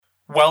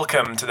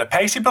Welcome to the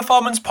Pacey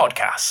Performance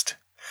Podcast.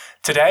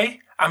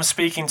 Today, I'm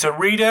speaking to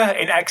Reader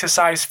in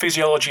Exercise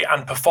Physiology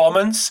and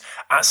Performance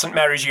at St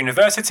Mary's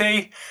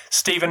University,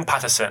 Stephen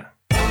Patterson.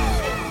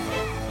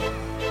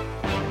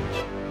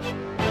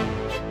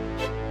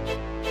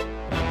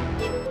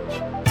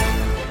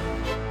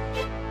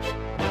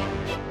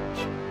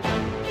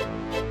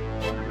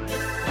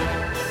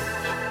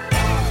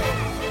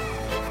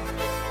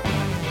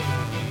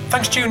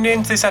 Thanks for tuning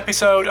in to this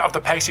episode of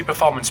the Pacey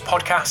Performance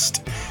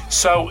Podcast.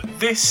 So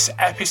this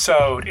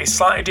episode is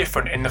slightly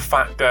different in the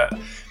fact that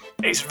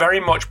it's very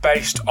much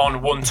based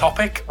on one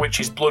topic, which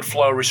is blood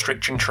flow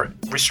restriction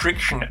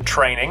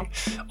training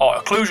or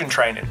occlusion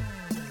training.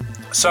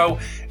 So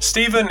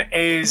Stephen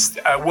is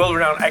a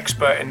world-renowned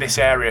expert in this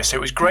area, so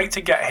it was great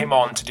to get him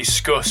on to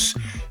discuss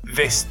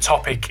this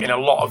topic in a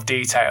lot of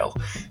detail.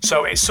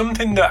 So it's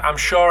something that I'm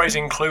sure is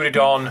included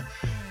on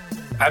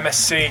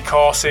MSc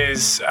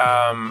courses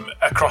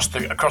across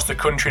the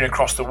country and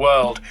across the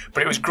world,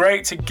 but it was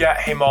great to get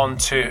him on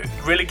to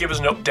really give us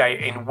an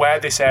update in where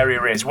this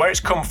area is, where it's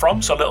come from,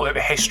 so a little bit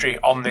of history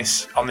on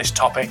this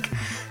topic,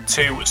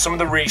 to some of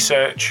the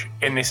research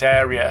in this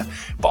area,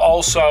 but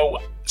also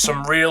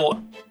some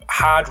real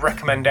hard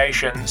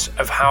recommendations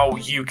of how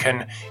you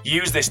can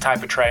use this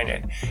type of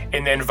training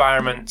in the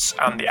environments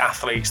and the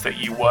athletes that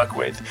you work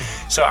with.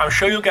 So I'm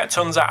sure you'll get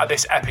tons out of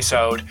this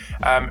episode.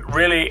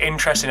 Really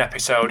interesting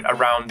episode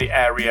around the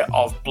area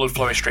of blood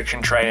flow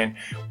restriction training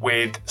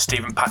with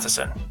Stephen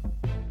Patterson.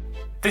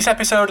 This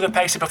episode of the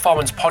Pacey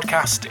Performance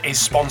Podcast is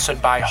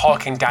sponsored by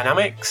Hawkin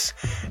Dynamics,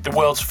 the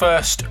world's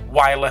first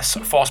wireless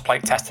force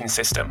plate testing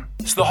system.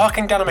 So the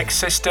Hawkin Dynamics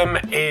system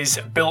is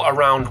built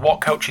around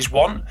what coaches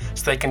want,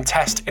 so they can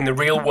test in the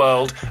real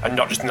world and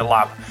not just in the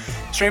lab.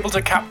 So you're able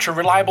to capture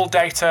reliable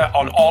data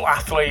on all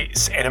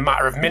athletes in a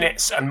matter of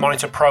minutes and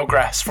monitor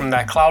progress from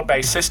their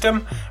cloud-based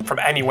system from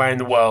anywhere in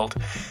the world.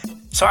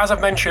 So as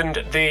I've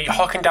mentioned, the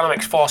Hawkin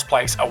Dynamics force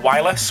plates are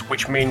wireless,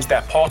 which means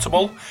they're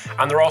portable,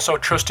 and they're also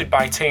trusted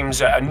by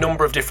teams at a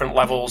number of different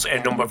levels in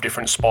a number of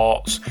different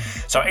sports.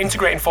 So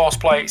integrating force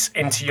plates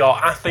into your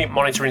athlete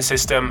monitoring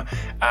system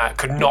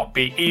could not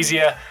be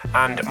easier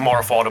and more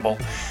affordable.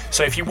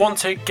 So if you want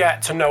to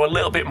get to know a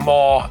little bit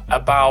more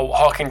about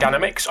Hawkin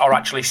Dynamics or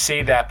actually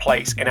see their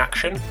plates in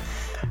action,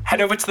 head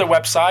over to the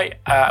website,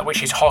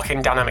 which is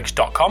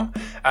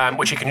hawkindynamics.com,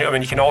 which you can do,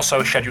 and you can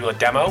also schedule a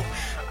demo,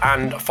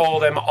 and follow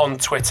them on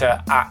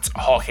Twitter at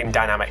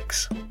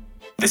hawkindynamics.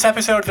 This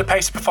episode of the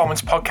Pacey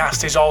Performance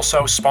Podcast is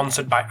also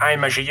sponsored by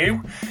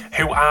iMeasureU,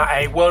 who are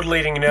a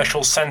world-leading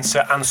inertial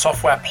sensor and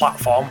software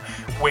platform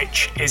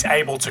which is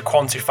able to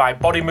quantify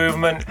body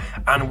movement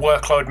and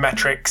workload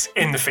metrics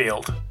in the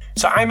field.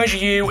 So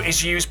iMeasureU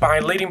is used by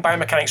leading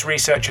biomechanics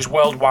researchers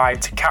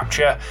worldwide to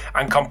capture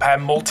and compare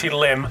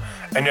multi-limb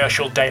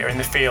inertial data in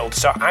the field.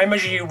 So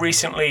iMeasureU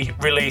recently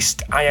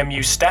released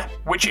IMU Step,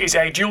 which is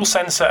a dual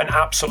sensor and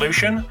app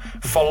solution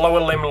for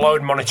lower limb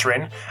load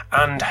monitoring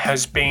and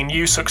has been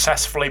used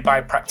successfully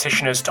by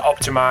practitioners to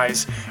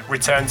optimize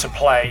return to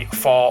play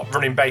for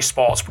running-based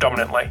sports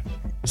predominantly.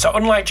 So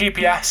unlike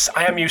GPS,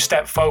 IMU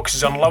Step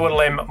focuses on lower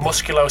limb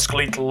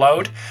musculoskeletal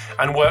load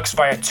and works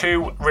via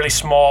two really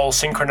small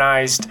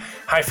synchronized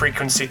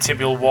high-frequency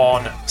tibial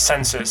worn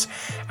sensors.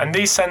 And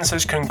these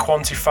sensors can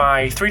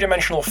quantify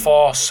three-dimensional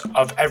force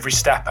of every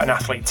step an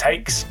athlete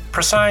takes,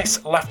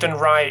 precise left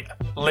and right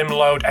limb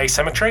load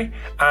asymmetry,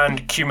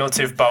 and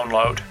cumulative bone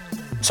load.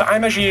 So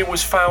iMeasureU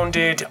was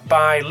founded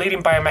by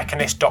leading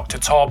biomechanist Dr.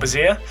 Tor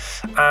Bazir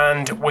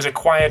and was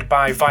acquired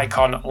by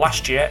Vicon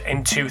last year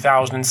in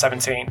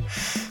 2017.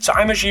 So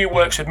iMeasureU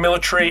works with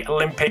military,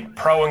 Olympic,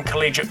 pro and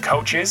collegiate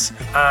coaches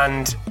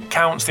and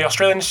counts the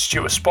Australian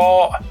Institute of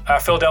Sport,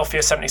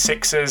 Philadelphia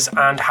 76ers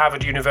and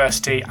Harvard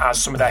University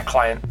as some of their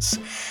clients.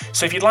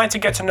 So if you'd like to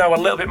get to know a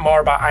little bit more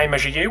about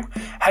iMeasureU,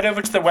 head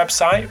over to the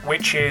website,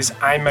 which is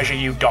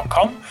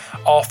iMeasureU.com,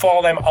 or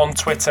follow them on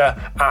Twitter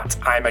at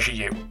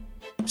iMeasureU.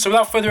 So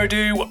without further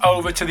ado,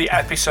 over to the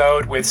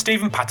episode with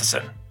Stephen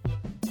Patterson.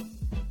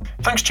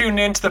 Thanks for tuning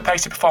in to the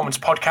Pacey Performance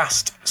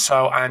Podcast.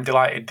 So I'm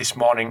delighted this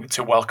morning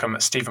to welcome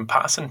Stephen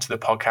Patterson to the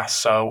podcast.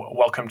 So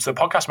welcome to the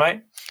podcast,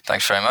 mate.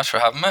 Thanks very much for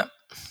having me.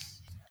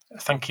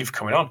 Thank you for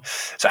coming on.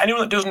 So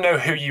anyone that doesn't know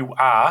who you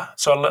are,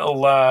 so a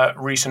little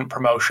recent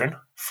promotion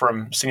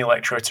from senior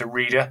lecturer to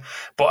reader,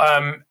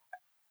 but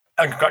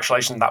and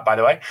congratulations on that, by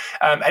the way.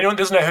 Anyone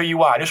that doesn't know who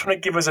you are, I just want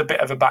to give us a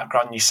bit of a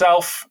background on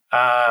yourself.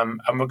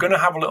 And we're going to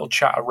have a little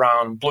chat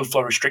around blood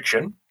flow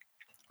restriction,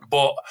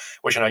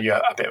 which I know you're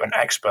a bit of an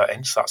expert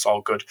in, so that's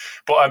all good.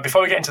 But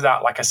before we get into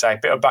that, like I say, a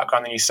bit of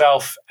background on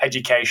yourself,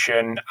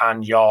 education,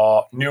 and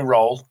your new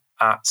role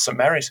at St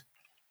Mary's.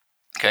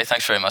 Okay,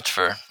 thanks very much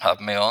for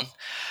having me on.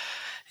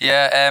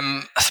 Yeah,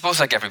 I suppose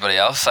like everybody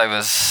else, I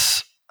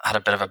had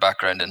a bit of a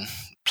background in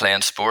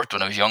playing sport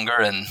when I was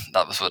younger, and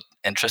that was what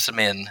interested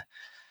me and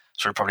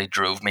sort of probably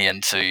drove me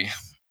into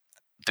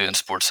doing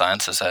sports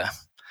science as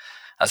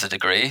a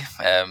degree.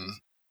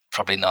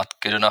 Probably not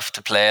good enough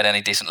to play at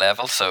any decent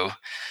level, so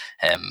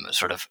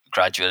sort of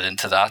graduated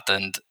into that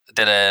and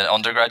did an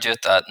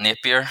undergraduate at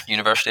Napier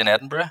University in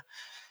Edinburgh.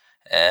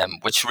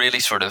 which really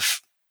sort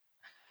of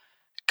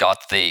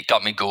got me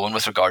going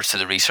with regards to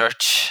the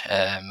research.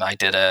 I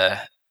did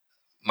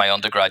my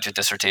undergraduate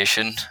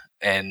dissertation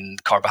in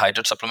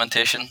carbohydrate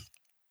supplementation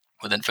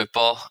within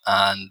football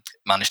and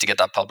managed to get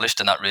that published.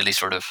 And that really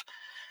sort of,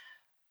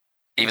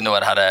 even though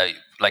it had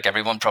like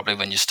everyone, probably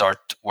when you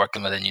start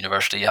working within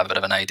university, you have a bit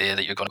of an idea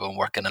that you're going to go and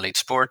work in elite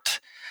sport.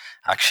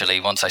 Actually,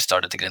 once I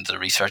started to get into the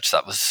research,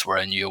 that was where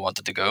I knew I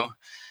wanted to go.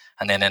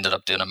 And then ended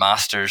up doing a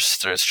master's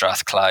through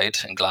Strathclyde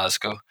in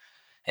Glasgow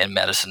in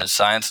medicine and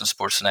science and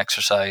sports and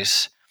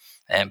exercise,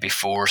 and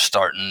before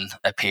starting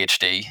a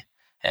PhD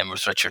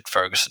with Richard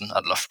Ferguson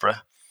at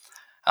Loughborough.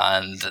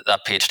 And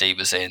that PhD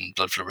was in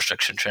blood flow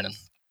restriction training,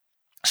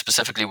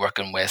 specifically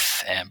working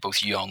with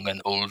both young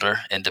and older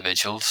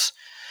individuals.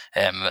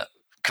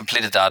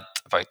 Completed that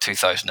about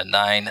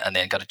 2009 and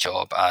then got a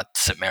job at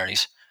St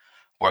Mary's,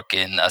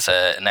 working as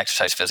an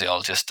exercise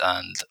physiologist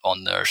and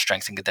on their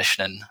strength and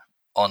conditioning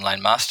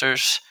online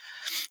masters.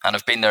 And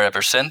I've been there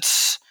ever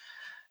since.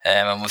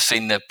 And we've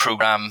seen the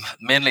programme,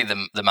 mainly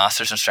the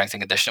masters in strength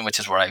and conditioning, which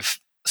is where I've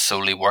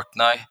solely worked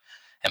now.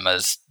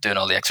 As doing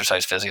all the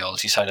exercise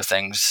physiology side of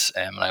things,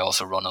 and I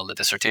also run all the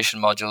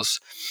dissertation modules.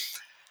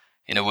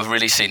 We've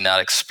really seen that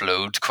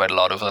explode quite a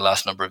lot over the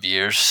last number of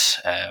years.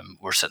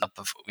 We're sitting up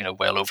of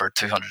well over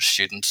 200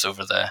 students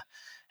over the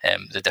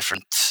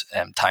different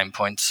time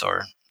points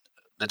or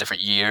the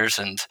different years,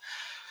 and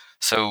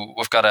so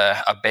we've got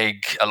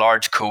a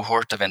large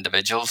cohort of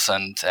individuals.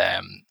 And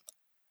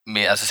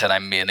as I said,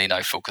 I'm mainly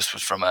now focused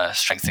from a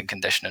strength and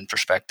conditioning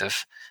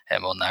perspective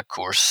on that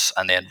course,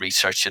 and then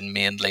researching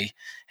mainly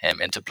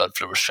into blood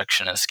flow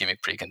restriction and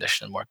ischemic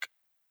preconditioning work.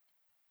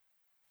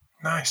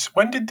 Nice.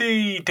 When did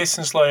the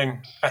distance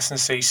learning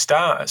S&C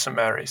start at St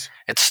Mary's?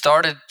 It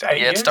started.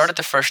 It started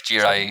the first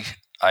year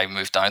I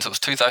moved down. So it was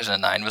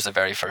 2009 was the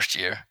very first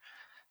year.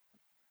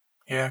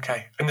 Yeah.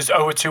 Okay. And there's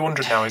over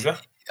 200 now, is there?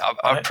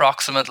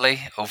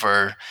 Approximately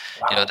over.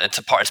 Wow.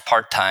 It's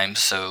part time.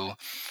 So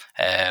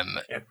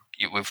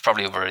we've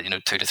probably over 2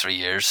 to 3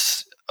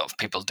 years of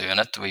people doing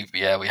it. We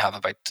have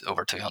about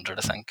over 200,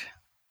 I think.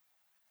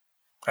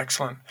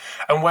 Excellent.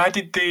 And where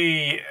did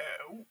the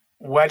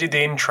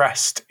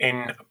interest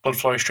in blood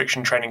flow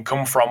restriction training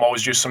come from, or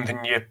was it just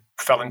something you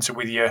fell into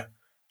with you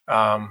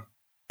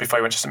before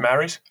you went to St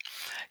Mary's?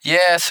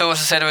 Yeah, so as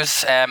I said, it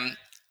was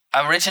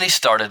I originally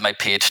started my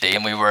PhD,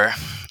 and we were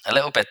a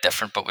little bit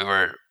different, but we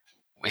were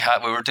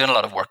doing a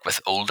lot of work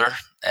with older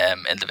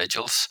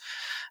individuals,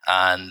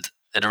 and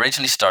it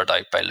originally started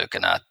out by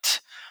looking at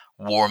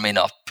warming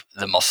up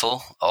the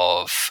muscle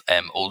of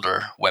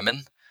older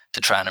women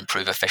to try and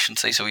improve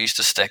efficiency. So we used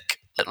to stick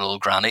little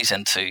old grannies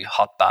into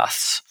hot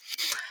baths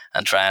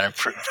and try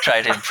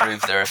to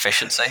improve their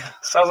efficiency.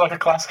 Sounds like a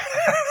class.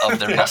 Of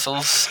their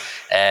muscles.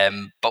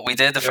 But we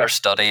did the first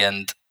study,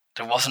 and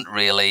there wasn't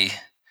really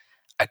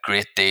a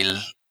great deal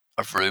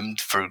of room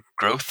for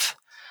growth.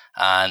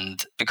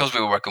 And because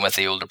we were working with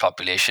the older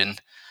population,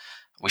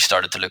 we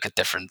started to look at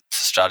different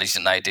strategies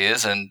and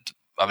ideas. And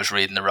I was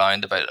reading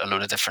around about a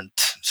load of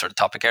different sort of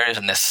topic areas,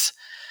 and this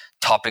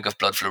topic of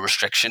blood flow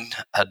restriction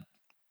had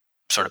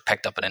sort of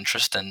picked up an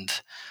interest. And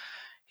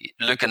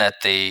looking at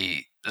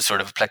the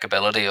sort of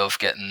applicability of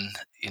getting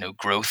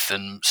growth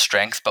and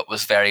strength, but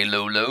with very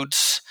low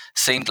loads,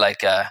 seemed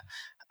like a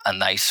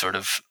nice sort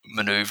of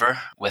maneuver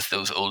with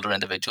those older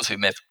individuals who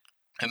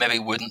maybe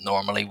wouldn't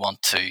normally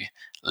want to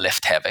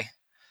lift heavy.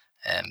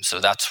 So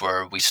that's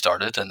where we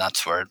started, and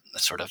that's where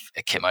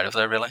it came out of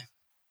there, really.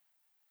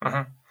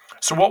 Mm-hmm.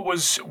 So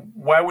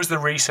where was the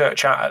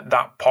research at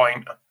that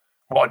point?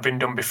 What had been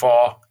done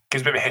before?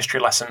 Gives a bit of a history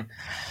lesson.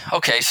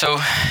 Okay, so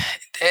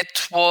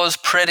it was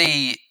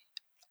pretty,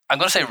 I'm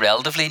going to say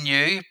relatively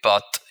new,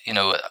 but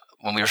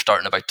when we were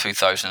starting about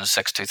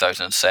 2006,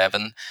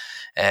 2007,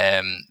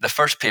 the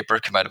first paper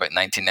came out about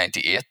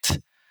 1998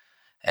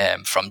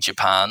 from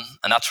Japan,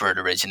 and that's where it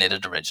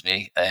originated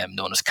originally,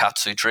 known as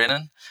Katsu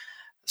training.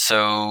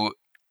 So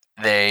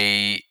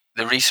the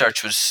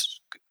research was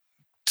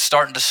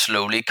starting to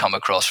slowly come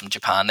across from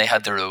Japan. They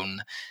had their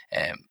own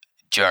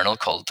journal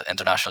called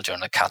International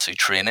Journal of Katsu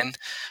Training,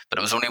 but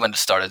it was only when it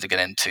started to get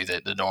into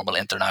the normal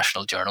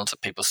international journals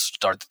that people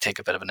started to take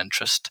a bit of an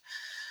interest.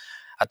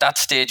 At that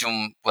stage,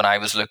 when I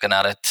was looking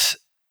at it,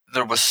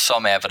 there was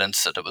some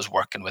evidence that it was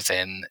working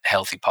within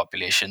healthy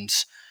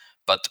populations,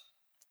 but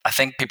I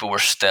think people were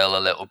still a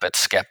little bit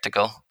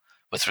skeptical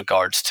with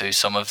regards to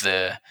some of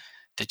the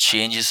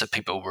changes that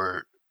people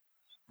were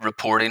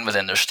reporting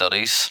within their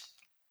studies.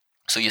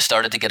 So you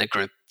started to get a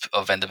group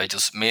of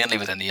individuals, mainly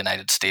within the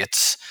United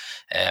States,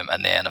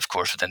 and then, of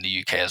course, within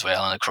the UK as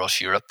well, and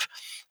across Europe,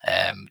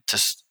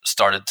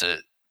 started to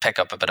pick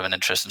up a bit of an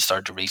interest and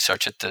started to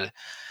research it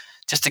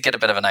just to get a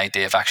bit of an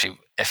idea of actually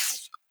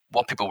if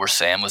what people were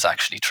saying was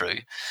actually true.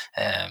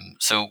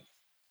 So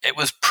it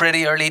was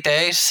pretty early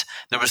days.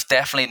 There was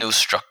definitely no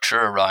structure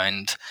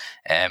around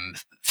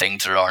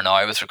things there are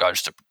now with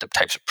regards to the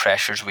types of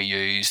pressures we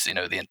use,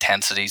 the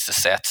intensities, the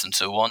sets, and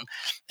so on.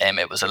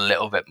 It was a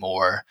little bit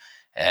more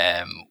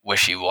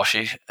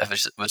wishy-washy, I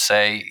would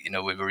say.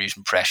 We were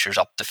using pressures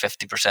up to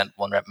 50%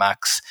 1 rep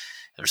max.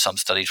 There's some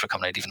studies were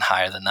coming out even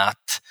higher than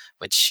that,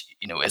 which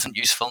isn't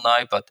useful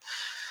now. But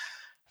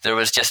there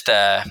was just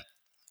it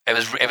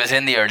was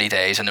in the early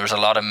days, and there was a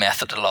lot of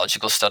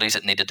methodological studies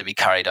that needed to be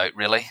carried out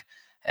really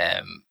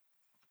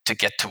to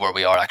get to where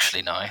we are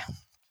actually now.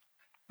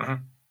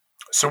 Mm-hmm.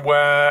 So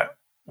where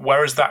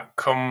has that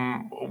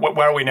come?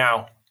 Where are we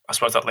now? I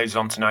suppose that leads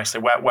on to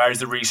nicely. Where is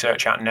the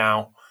research at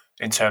now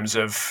in terms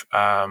of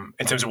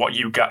what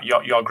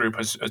your group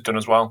has done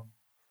as well?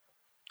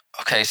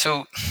 Okay,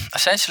 so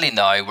essentially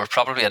now we're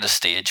probably at a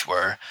stage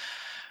where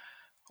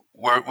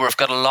we've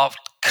got a lot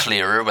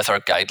clearer with our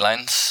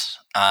guidelines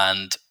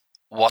and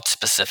what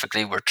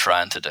specifically we're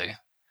trying to do.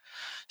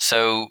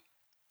 So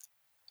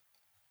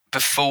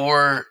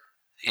before,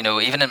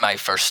 even in my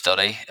first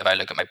study, if I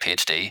look at my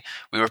PhD,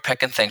 we were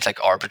picking things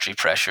like arbitrary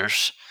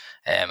pressures.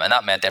 And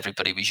that meant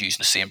everybody was using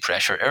the same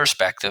pressure,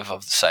 irrespective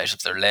of the size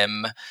of their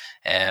limb,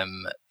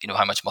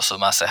 how much muscle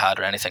mass they had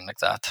or anything like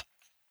that.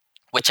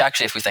 Which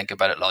actually, if we think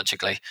about it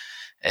logically,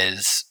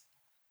 is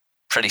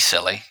pretty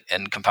silly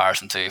in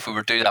comparison to if we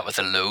were doing that with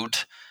a load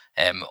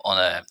on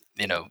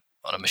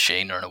a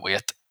machine or on a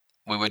weight,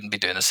 we wouldn't be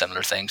doing a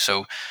similar thing.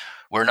 So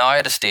we're now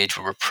at a stage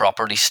where we're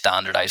properly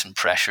standardizing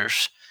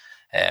pressures,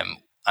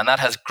 and that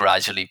has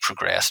gradually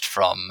progressed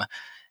from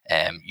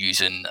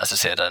using, as I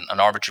said, an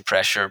arbitrary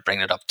pressure,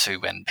 bringing it up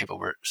to when people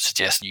were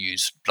suggesting you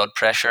use blood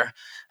pressure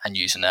and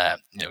using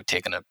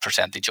taking a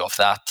percentage off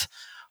that.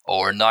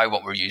 Or now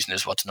what we're using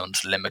is what's known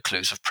as limb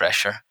occlusive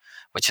pressure,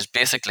 which is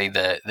basically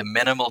the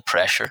minimal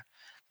pressure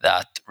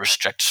that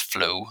restricts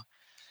flow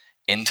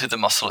into the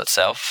muscle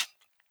itself.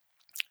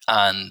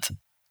 And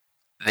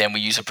then we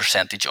use a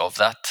percentage of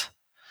that.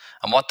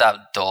 And what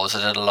that does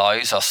is it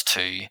allows us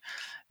to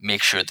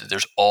make sure that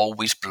there's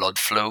always blood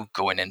flow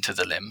going into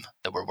the limb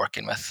that we're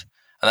working with.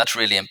 And that's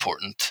really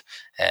important.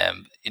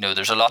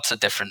 There's lots of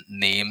different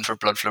names for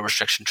blood flow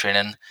restriction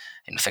training,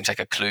 things like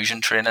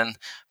occlusion training.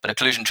 But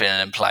occlusion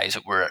training implies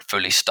that we're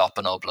fully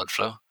stopping all blood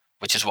flow,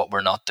 which is what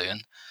we're not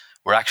doing.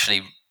 We're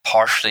actually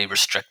partially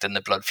restricting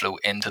the blood flow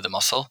into the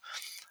muscle,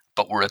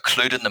 but we're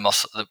occluding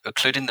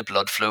the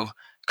blood flow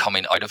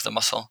coming out of the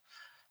muscle.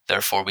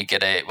 Therefore, we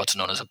get what's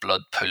known as a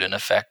blood pooling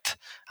effect,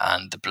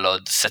 and the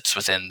blood sits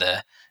within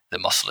the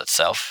muscle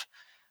itself.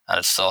 And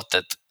it's thought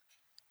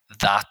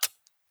that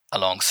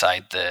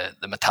alongside the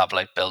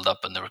metabolite buildup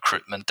and the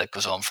recruitment that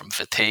goes on from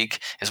fatigue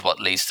is what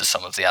leads to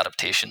some of the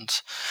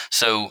adaptations.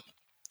 So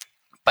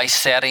by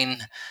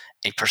setting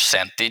a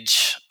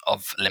percentage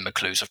of limb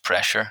occlusive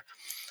pressure,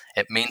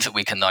 it means that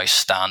we can now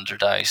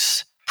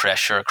standardize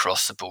pressure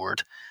across the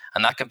board.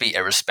 And that can be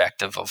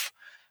irrespective of,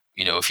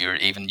 if you're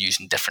even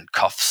using different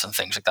cuffs and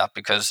things like that,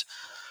 because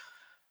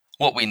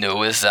what we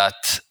know is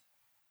that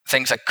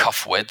things like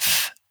cuff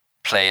width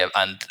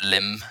and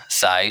limb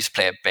size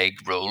play a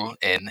big role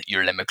in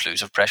your limb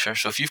occlusive pressure.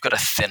 So if you've got a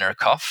thinner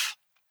cuff,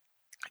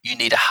 you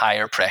need a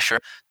higher pressure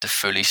to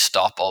fully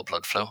stop all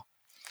blood flow.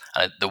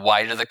 And the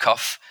wider the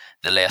cuff,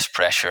 the less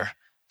pressure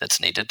that's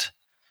needed.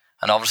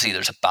 And obviously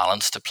there's a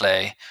balance to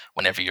play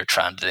whenever you're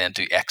trying to then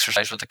do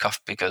exercise with the cuff,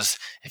 because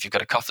if you've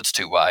got a cuff that's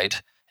too wide,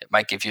 it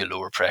might give you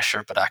lower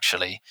pressure, but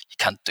actually you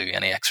can't do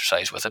any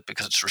exercise with it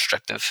because it's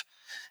restrictive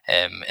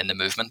in the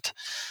movement.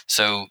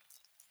 So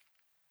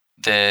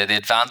the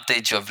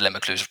advantage of limb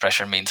occlusive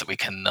pressure means that we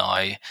can now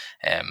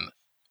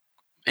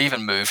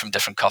even move from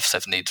different cuffs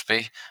if needs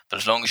be. But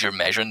as long as you're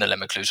measuring the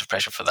limb occlusive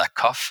pressure for that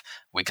cuff,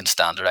 we can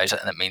standardize it.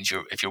 And it means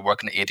if you're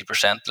working at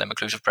 80% limb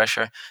occlusive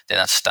pressure, then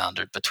that's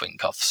standard between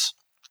cuffs.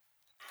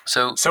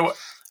 So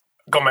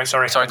go on, mate.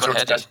 Sorry, go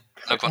ahead.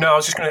 No,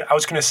 I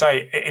was going to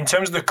say, in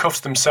terms of the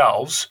cuffs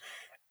themselves,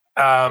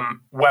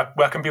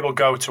 where can people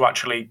go to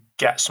actually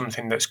get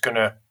something that's going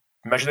to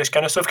measure this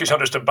kind of stuff? Because it's not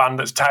just a band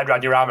that's tied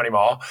around your arm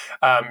anymore.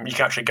 You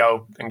can actually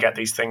go and get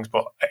these things.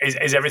 But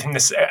is everything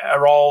this?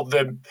 Are all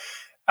the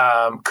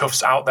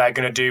cuffs out there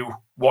going to do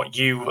what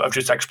you have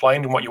just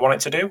explained and what you want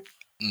it to do?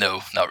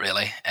 No, not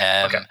really.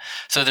 Okay.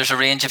 So there's a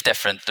range of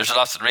different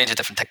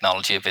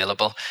technology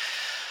available.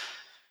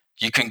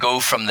 You can go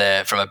from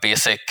a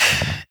basic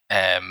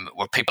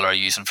where people are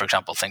using, for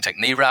example, things like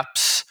knee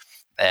wraps,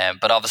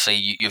 but obviously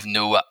you have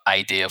no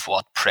idea of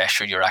what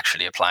pressure you're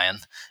actually applying.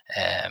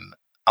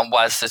 And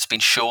whilst it's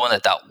been shown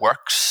that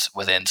works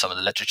within some of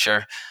the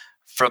literature,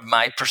 from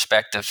my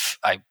perspective,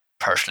 I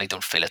personally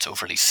don't feel it's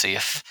overly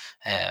safe.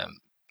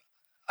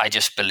 I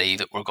just believe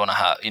that we're going to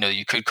have,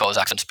 you could cause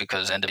accidents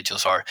because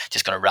individuals are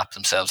just going to wrap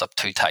themselves up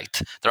too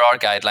tight. There are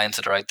guidelines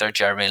that are out there.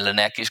 Jeremy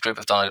Linecki's group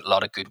have done a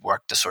lot of good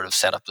work to sort of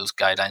set up those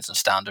guidelines and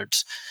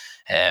standards.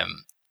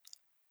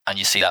 And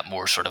you see that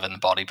more sort of in the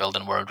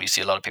bodybuilding world. We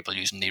see a lot of people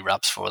using knee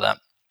wraps for that.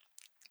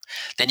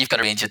 Then you've got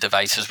a range of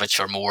devices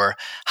which are more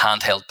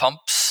handheld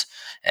pumps,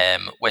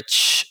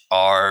 which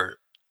are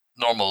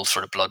normal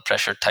sort of blood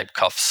pressure type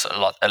cuffs,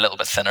 a little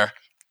bit thinner,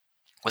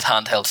 with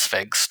handheld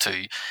sfigs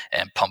to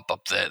pump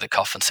up the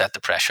cuff and set the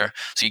pressure.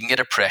 So you can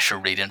get a pressure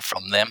reading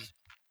from them.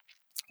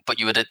 But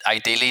you would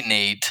ideally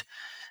need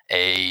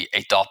a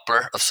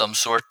Doppler of some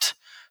sort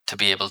to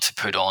be able to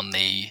put on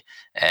the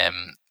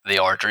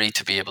artery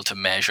to be able to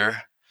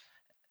measure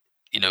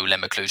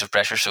limb occlusive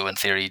pressure. So in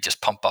theory, you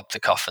just pump up the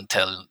cuff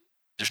until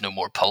there's no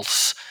more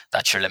pulse.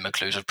 That's your limb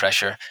occlusive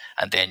pressure,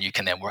 and then you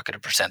can then work at a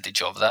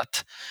percentage of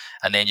that.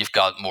 And then you've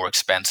got more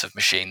expensive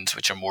machines,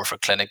 which are more for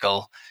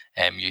clinical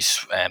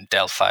use.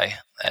 Delphi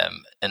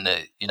in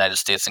the United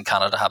States and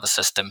Canada have a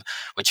system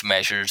which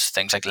measures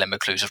things like limb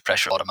occlusive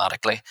pressure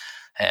automatically.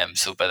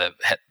 So by the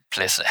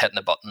hitting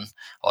the button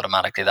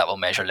automatically, that will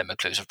measure limb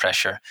occlusive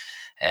pressure,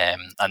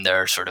 and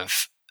they're sort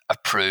of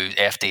approved,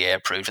 FDA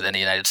approved within the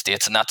United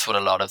States, and that's what a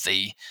lot of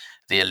the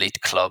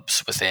elite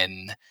clubs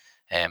within,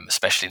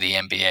 especially the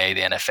NBA,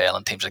 the NFL,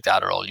 and teams like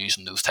that, are all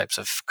using those types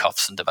of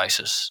cuffs and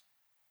devices.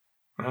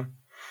 Mm-hmm.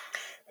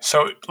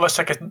 So let's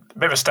take a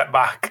bit of a step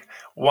back.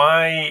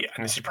 Why,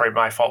 and this is probably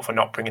my fault for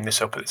not bringing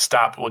this up at the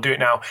start, but we'll do it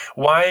now.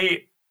 Why,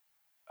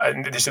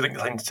 and this is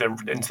linked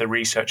into the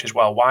research as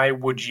well, why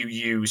would you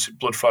use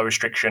blood flow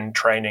restriction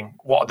training?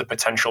 What are the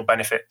potential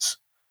benefits?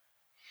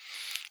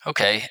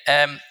 Okay,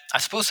 I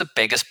suppose the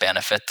biggest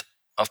benefit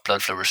of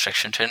blood flow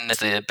restriction training is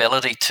the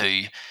ability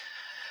to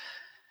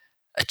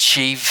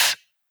achieve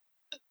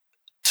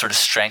sort of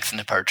strength and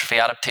hypertrophy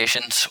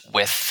adaptations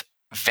with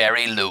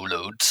very low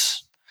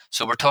loads.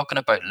 So we're talking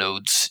about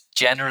loads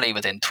generally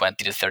within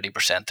 20 to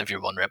 30% of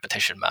your one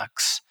repetition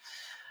max.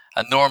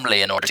 And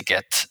normally, in order to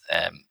get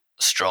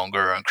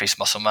stronger or increased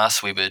muscle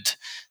mass, we would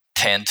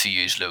tend to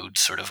use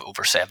loads sort of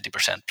over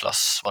 70%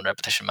 plus one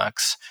repetition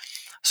max.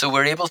 So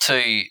we're able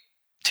to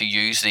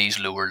use these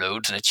lower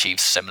loads and achieve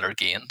similar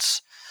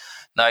gains.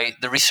 Now,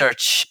 the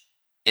research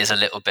is a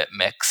little bit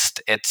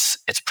mixed. It's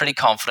pretty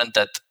confident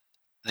that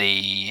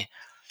the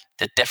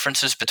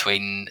differences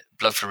between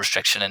blood flow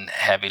restriction and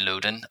heavy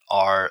loading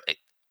are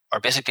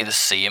basically the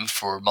same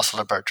for muscle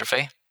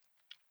hypertrophy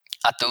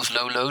at those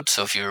low loads.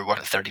 So if you're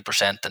working at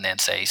 30% and then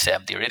say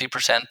 70 or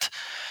 80%,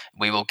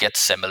 we will get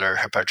similar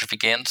hypertrophy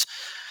gains.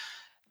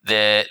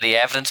 The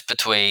evidence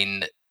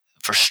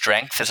for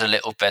strength is a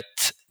little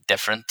bit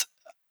different.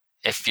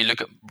 If you look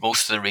at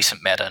most of the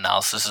recent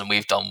meta-analysis, and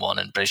we've done one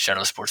in British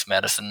Journal of Sports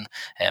Medicine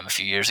a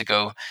few years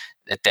ago,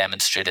 it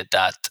demonstrated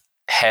that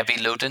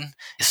heavy loading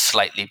is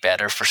slightly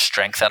better for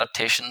strength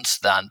adaptations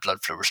than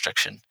blood flow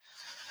restriction.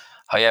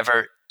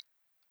 However,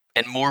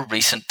 in more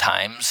recent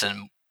times,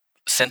 and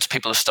since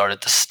people have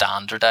started to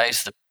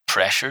standardize the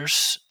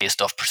pressures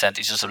based off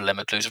percentages of limb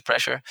occlusive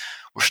pressure,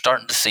 we're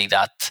starting to see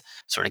that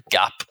sort of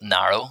gap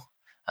narrow.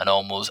 And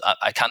almost,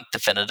 I can't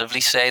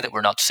definitively say that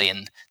we're not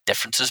seeing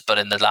differences, but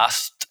in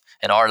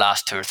our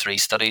last 2 or 3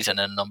 studies, and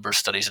in a number of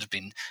studies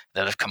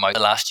that have come out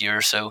the last year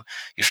or so,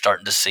 you're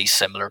starting to see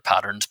similar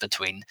patterns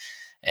between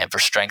for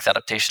strength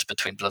adaptations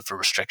between blood flow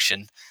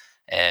restriction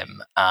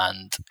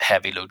and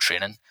heavy load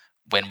training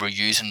when we're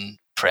using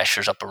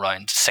pressures up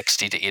around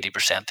 60 to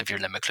 80% of your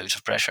limb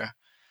occlusive pressure.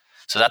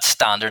 So that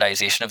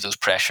standardization of those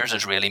pressures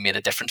has really made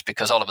a difference,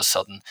 because all of a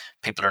sudden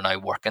people are now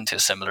working to a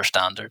similar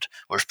standard,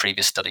 whereas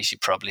previous studies you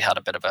probably had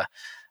a bit of a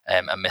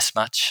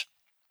mismatch.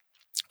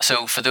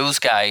 So for those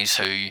guys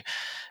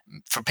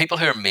for people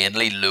who are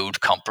mainly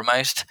load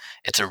compromised,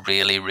 it's a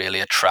really,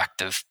 really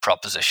attractive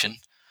proposition,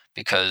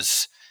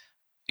 because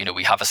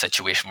we have a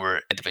situation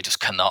where individuals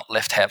cannot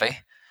lift heavy,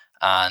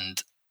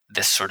 and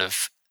this sort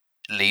of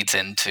leads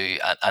into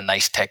a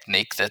nice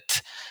technique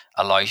that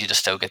allows you to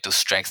still get those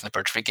strength and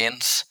hypertrophy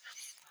gains.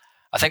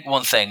 I think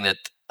one thing that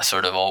I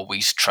sort of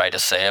always try to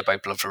say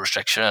about blood flow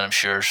restriction, and I'm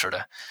sure sort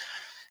of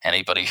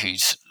anybody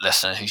who's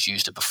listening who's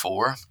used it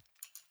before,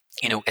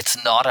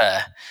 it's not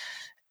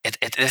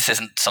this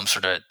isn't some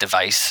sort of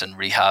device and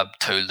rehab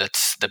tool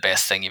that's the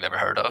best thing you've ever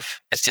heard of.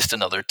 It's just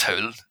another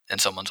tool in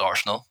someone's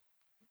arsenal.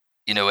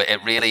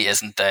 It really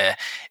isn't.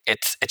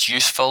 It's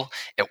useful.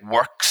 It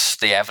works.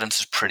 The evidence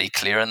is pretty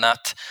clear in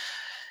that.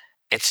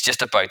 It's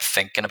just about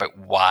thinking about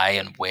why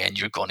and when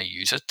you're going to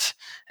use it.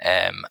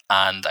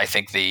 And I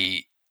think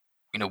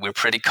we're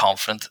pretty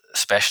confident,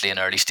 especially in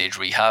early stage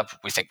rehab.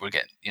 We think we're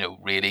getting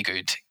really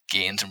good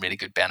gains and really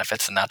good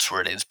benefits, and that's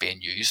where it is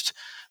being used.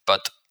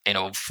 But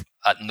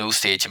at no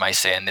stage am I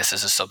saying this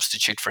is a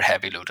substitute for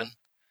heavy loading.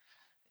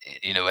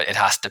 It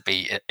has to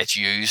be. It's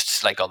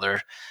used like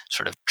other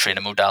sort of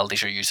training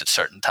modalities are used at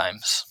certain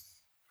times.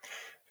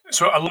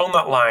 So along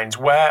that lines,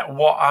 what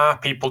are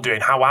people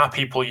doing? How are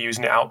people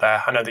using it out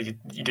there? I know that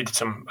you did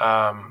some.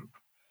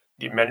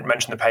 You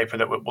mentioned the paper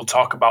that we'll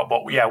talk about,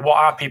 but yeah, what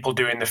are people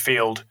doing in the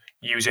field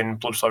using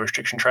blood flow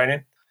restriction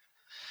training?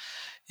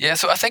 Yeah,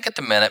 so I think at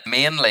the minute,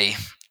 mainly,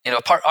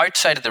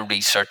 outside of the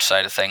research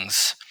side of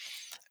things,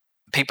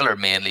 people are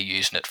mainly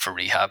using it for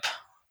rehab.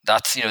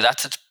 That's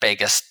its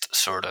biggest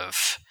sort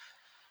of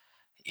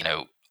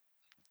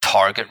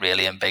target,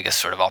 really, and biggest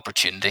sort of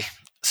opportunity.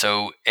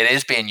 So it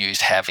is being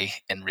used heavy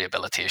in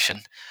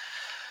rehabilitation,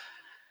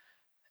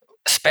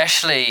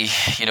 especially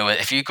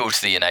if you go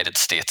to the United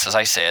States. As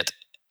I said,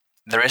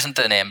 there isn't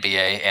an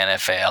NBA,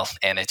 NFL,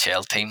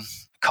 NHL team,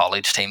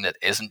 college team that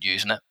isn't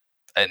using it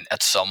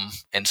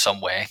in some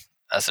way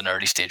as an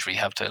early stage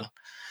rehab tool.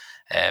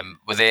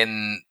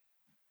 Within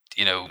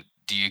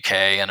the UK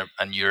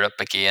and Europe,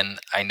 again,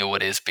 I know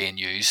it is being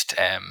used.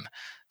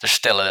 There's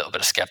still a little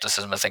bit of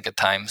skepticism, I think, at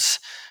times,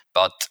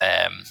 but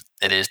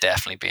it is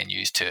definitely being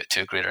used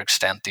to a greater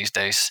extent these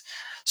days.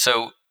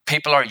 So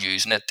people are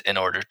using it in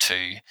order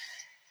to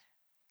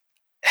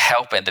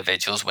help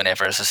individuals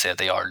whenever, as I said,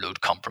 they are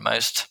load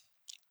compromised.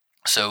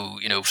 So,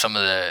 some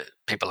of the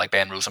people like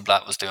Ben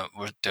Rosenblatt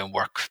were doing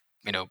work,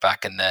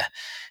 back in the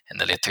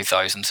late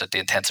 2000s at the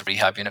intensive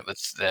rehab unit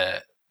with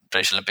the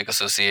British Olympic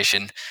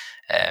Association.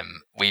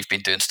 We've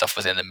been doing stuff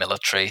within the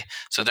military.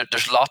 So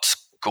there's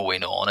lots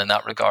going on in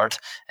that regard.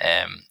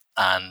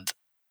 And,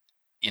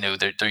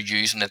 they're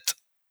using it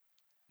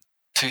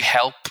to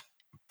help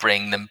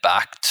bring them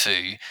back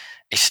to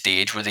a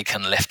stage where they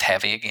can lift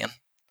heavy again.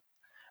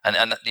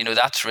 And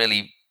that's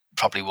really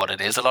probably what it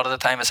is a lot of the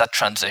time, is that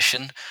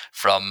transition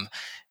from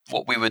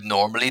what we would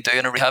normally do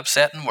in a rehab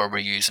setting, where we're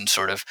using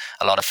sort of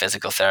a lot of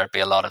physical therapy,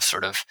 a lot of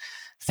sort of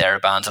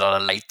TheraBands, a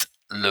lot of light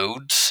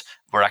loads.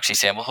 We're actually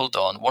saying, well, hold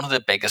on. One of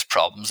the biggest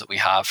problems that we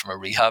have from a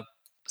rehab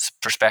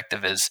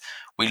perspective is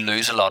we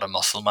lose a lot of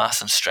muscle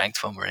mass and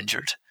strength when we're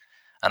injured.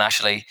 And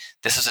actually,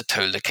 this is a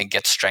tool that can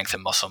get strength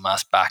and muscle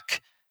mass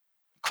back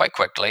quite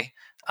quickly,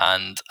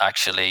 and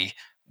actually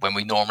when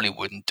we normally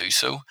wouldn't do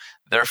so,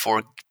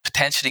 therefore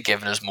potentially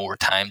giving us more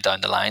time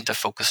down the line to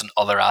focus on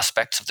other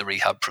aspects of the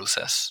rehab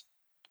process.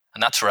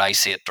 And that's where I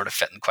see it sort of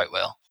fitting quite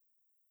well.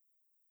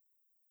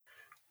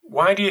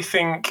 Why do you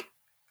think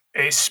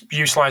it's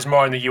utilised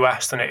more in the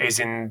US than it is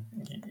in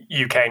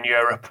UK and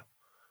Europe?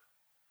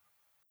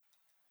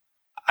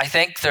 I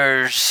think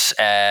there's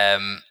a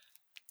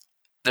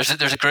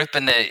group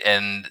in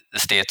the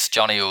States.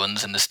 Johnny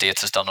Owens in the States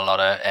has done a lot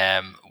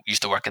of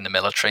used to work in the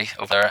military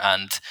over there,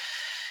 and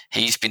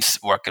he's been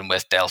working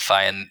with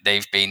Delphi, and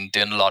they've been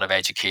doing a lot of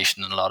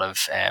education and a lot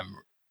of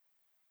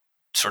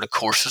sort of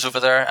courses over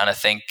there. And I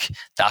think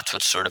that's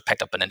what sort of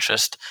picked up an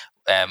interest.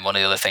 One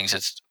of the other things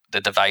is the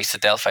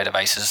Delphi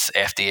device is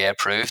FDA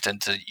approved, and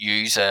to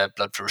use a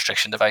blood flow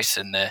restriction device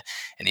in the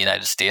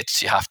United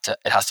States, it has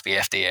to be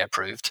FDA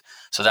approved.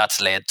 So that's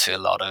led to a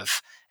lot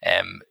of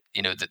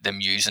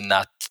them using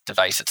that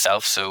device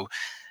itself. So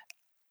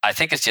I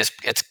think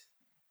it's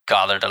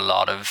gathered a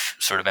lot of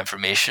sort of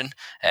information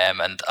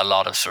and a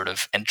lot of sort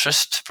of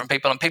interest from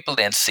people, and people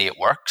then see it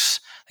works.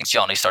 I think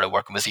Johnny started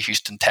working with the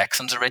Houston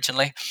Texans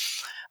originally.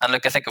 And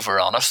look, I think if we're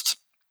honest,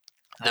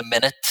 the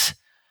minute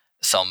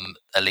some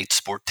elite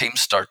sport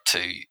teams start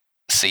to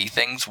see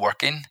things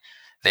working,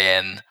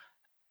 then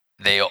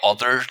the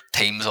other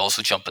teams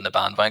also jump in the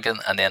bandwagon,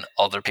 and then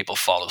other people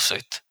follow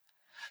suit.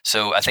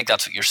 So I think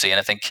that's what you're seeing.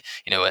 I think,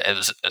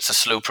 it's a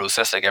slow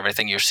process, like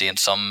everything. You're seeing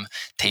some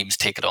teams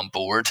take it on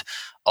board.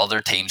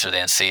 Other teams are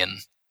then seeing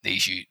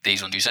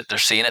these won't use it. They're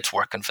seeing it's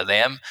working for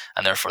them,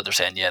 and therefore they're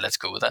saying, yeah, let's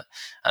go with it.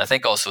 And I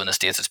think also in the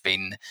States, it's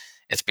been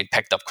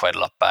picked up quite a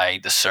lot by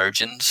the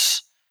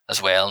surgeons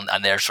as well,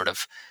 and they're sort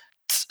of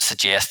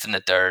suggesting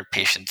that their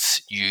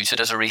patients use it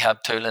as a rehab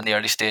tool in the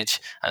early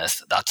stage, and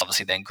that's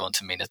obviously then going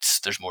to mean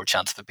there's more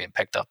chance of it being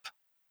picked up.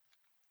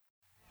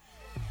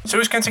 So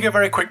we're just going to take a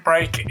very quick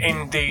break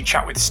in the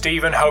chat with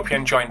Stephen. Hope you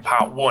enjoyed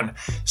part 1.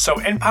 So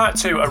in part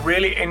 2, a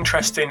really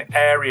interesting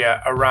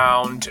area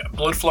around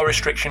blood flow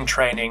restriction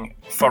training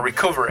for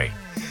recovery.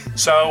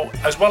 So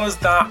as well as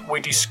that,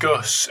 we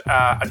discuss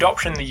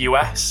adoption in the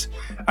US,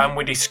 and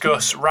we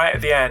discuss right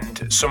at the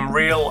end some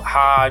real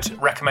hard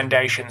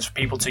recommendations for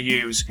people to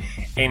use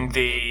in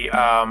the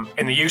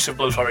use of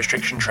blood flow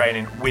restriction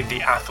training with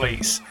the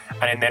athletes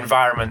and in the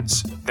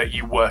environments that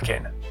you work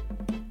in.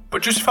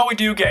 But just before we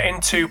do get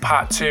into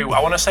part 2,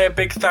 I want to say a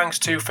big thanks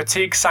to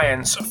Fatigue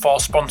Science for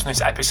sponsoring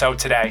this episode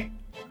today.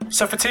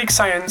 So Fatigue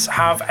Science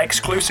have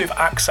exclusive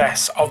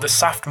access of the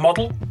SAFT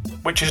model,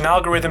 which is an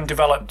algorithm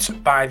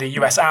developed by the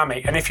US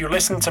Army. And if you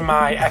listen to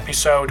my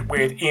episode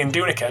with Ian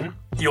Dunican,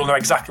 you'll know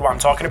exactly what I'm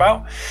talking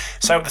about.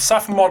 So the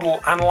SAFT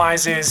model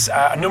analyses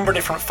a number of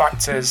different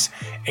factors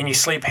in your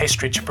sleep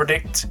history to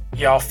predict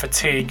your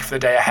fatigue for the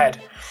day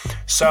ahead.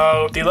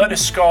 So the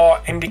alertness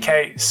score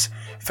indicates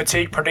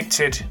fatigue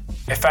predicted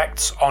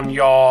effects on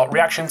your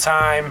reaction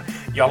time,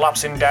 your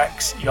lapse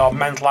index, your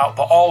mental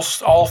output,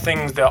 all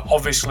things that are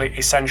obviously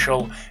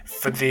essential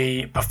for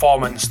the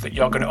performance that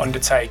you're going to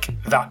undertake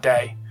that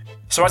day.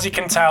 So as you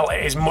can tell,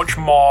 it is much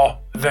more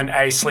than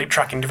a sleep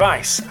tracking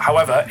device.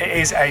 However, it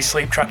is a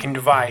sleep tracking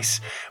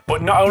device,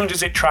 but not only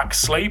does it track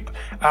sleep,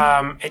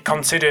 it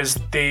considers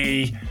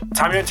the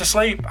time you went to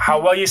sleep, how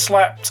well you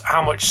slept,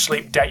 how much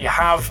sleep debt you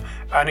have,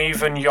 and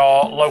even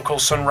your local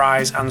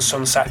sunrise and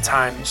sunset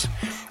times.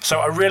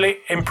 So a really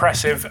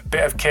impressive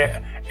bit of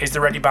kit is the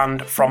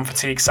ReadyBand from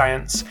Fatigue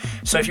Science.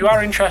 So if you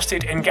are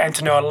interested in getting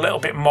to know a little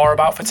bit more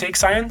about Fatigue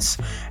Science,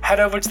 head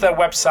over to their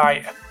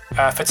website,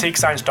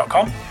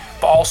 fatiguescience.com,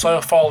 but also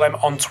follow them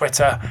on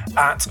Twitter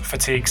at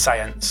Fatigue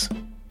Science.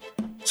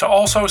 So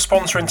also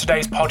sponsoring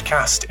today's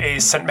podcast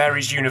is St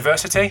Mary's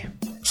University.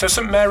 So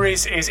St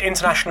Mary's is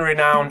internationally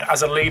renowned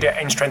as a leader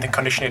in strength and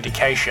conditioning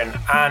education,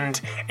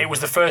 and it was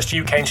the first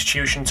UK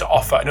institution to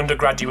offer an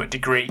undergraduate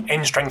degree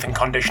in strength and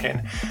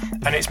conditioning.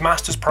 And its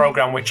master's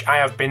programme, which I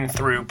have been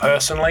through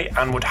personally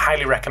and would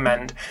highly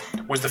recommend,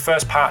 was the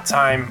first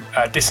part-time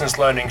distance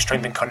learning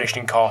strength and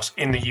conditioning course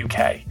in the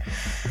UK.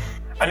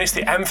 And it's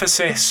the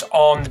emphasis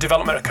on the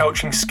development of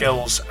coaching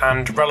skills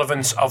and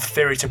relevance of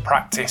theory to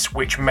practice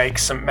which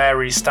makes St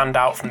Mary's stand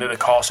out from the other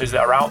courses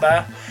that are out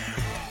there.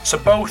 So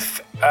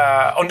both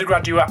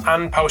undergraduate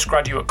and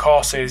postgraduate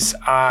courses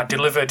are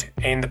delivered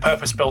in the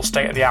purpose-built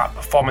state-of-the-art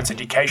Performance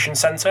Education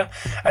Centre,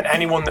 and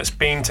anyone that's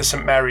been to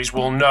St Mary's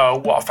will know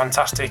what a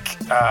fantastic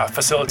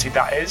facility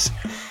that is,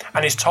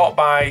 and is taught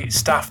by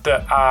staff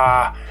that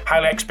are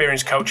highly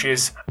experienced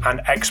coaches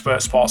and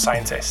expert sports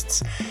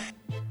scientists.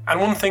 And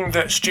one thing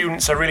that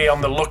students are really on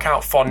the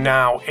lookout for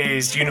now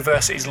is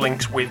universities'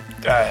 links with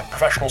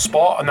professional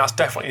sport, and that's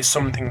definitely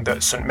something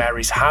that St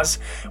Mary's has,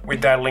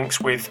 with their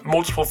links with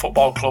multiple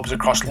football clubs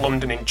across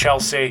London in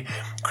Chelsea,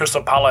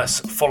 Crystal Palace,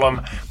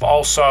 Fulham, but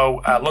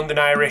also London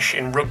Irish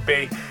in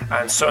rugby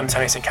and Sutton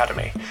Tennis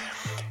Academy.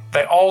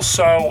 They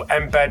also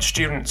embed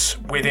students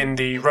within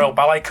the Royal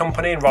Ballet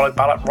Company and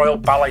Royal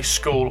Ballet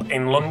School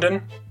in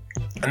London.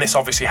 And this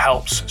obviously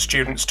helps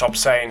students to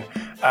obtain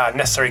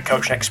necessary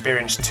coaching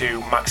experience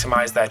to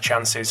maximise their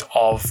chances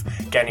of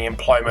gaining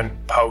employment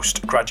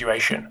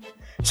post-graduation.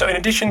 So in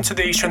addition to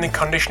the strength and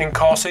conditioning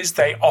courses,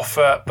 they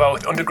offer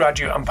both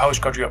undergraduate and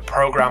postgraduate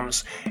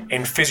programmes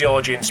in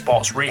physiology and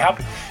sports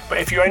rehab. But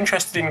if you're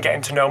interested in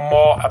getting to know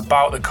more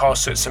about the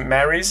course at St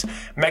Mary's,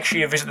 make sure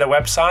you visit their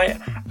website,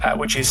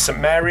 which is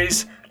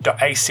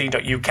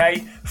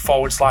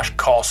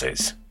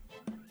stmarys.ac.uk/courses.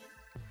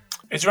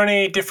 Is there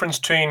any difference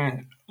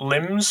between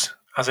limbs,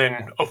 as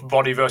in upper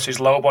body versus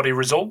lower body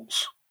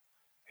results,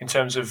 in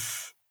terms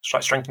of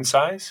strength and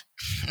size?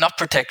 Not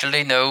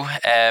particularly, no.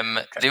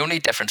 The only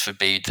difference would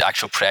be the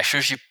actual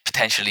pressures you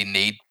potentially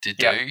need to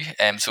do.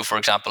 So, for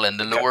example, in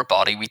the lower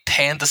body, we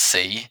tend to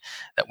see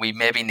that we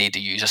maybe need to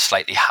use a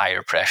slightly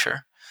higher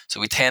pressure. So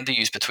we tend to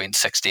use between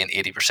 60 and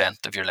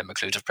 80% of your limb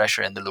occlusive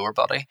pressure in the lower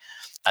body.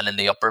 And in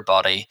the upper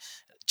body,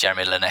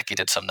 Jeremy Linicki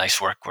did some nice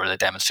work where they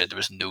demonstrated there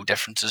was no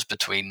differences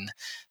between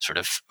sort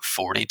of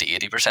 40 to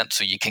 80%.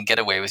 So you can get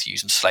away with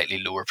using slightly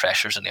lower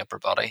pressures in the upper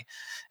body.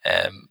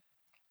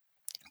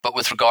 But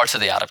with regards to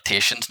the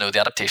adaptations, no, the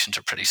adaptations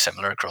are pretty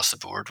similar across the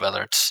board,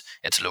 whether it's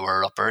lower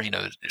or upper.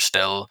 You're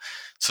still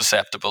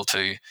susceptible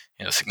to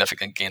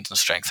significant gains in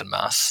strength and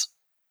mass.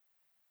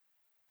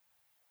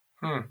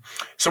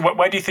 So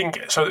where do you think?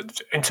 So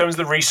in terms of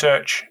the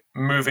research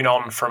moving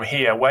on from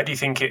here, where do you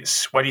think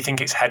it's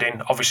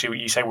heading? Obviously,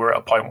 you say we're at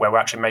a point where we're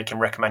actually making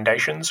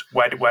recommendations.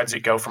 Where does it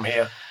go from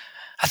here?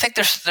 I think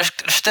there's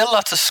still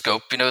lots of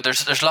scope.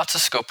 There's lots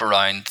of scope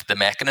around the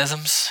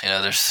mechanisms.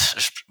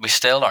 We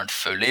still aren't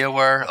fully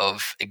aware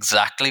of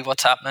exactly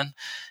what's happening.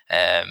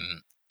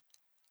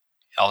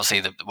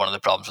 Obviously, one of the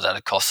problems with that,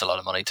 it costs a lot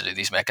of money to do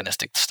these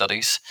mechanistic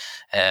studies.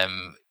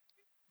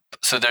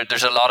 So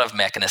there's a lot of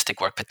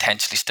mechanistic work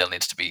potentially still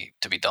needs to be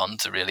done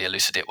to really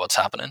elucidate what's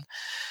happening.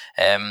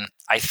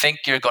 I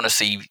think you're going to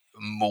see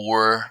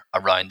more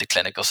around the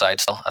clinical side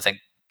still. I think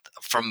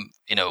from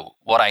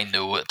what I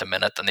know at the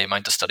minute and the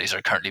amount of studies that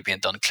are currently being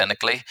done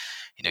clinically,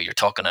 you're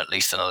talking at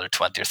least another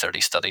 20 or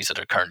 30 studies that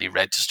are currently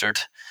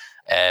registered.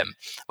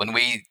 When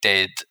we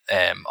did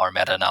our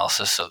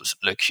meta-analysis, so it was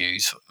Luke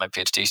Hughes, my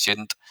PhD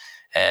student,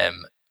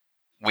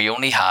 we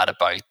only had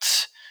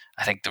about,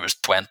 I think there was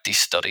 20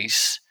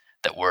 studies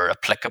that were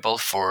applicable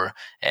for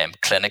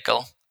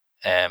clinical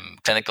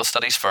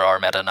studies for our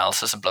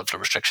meta-analysis and blood flow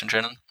restriction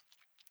training.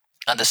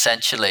 And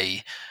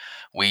essentially,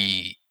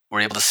 we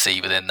were able to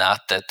see within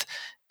that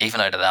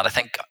even out of that, I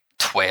think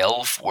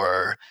 12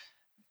 were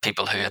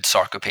people who had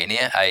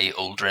sarcopenia, i.e.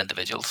 older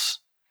individuals.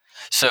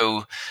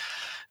 So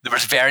there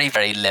was very,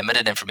 very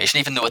limited information,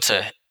 even though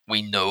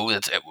we know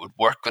that it would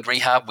work with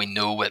rehab. We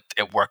know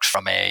it works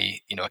from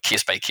a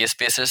case-by-case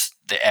basis.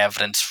 The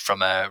evidence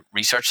from a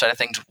research side of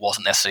things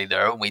wasn't necessarily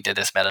there when we did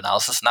this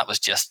meta-analysis, and that was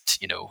just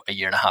a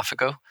year and a half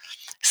ago.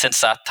 Since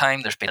that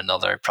time, there's been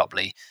another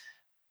probably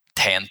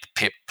 10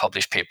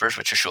 published papers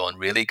which are showing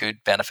really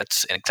good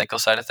benefits in the clinical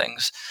side of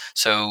things.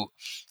 So,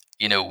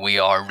 we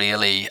are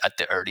really at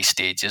the early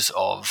stages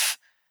of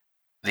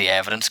the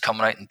evidence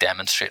coming out and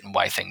demonstrating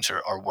why things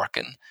are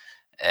working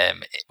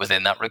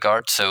within that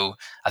regard. So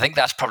I think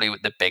that's probably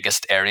the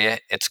biggest area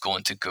it's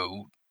going to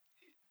go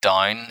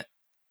down.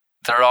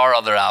 There are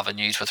other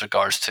avenues with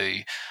regards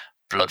to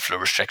blood flow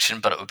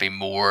restriction, but it would be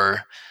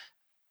more,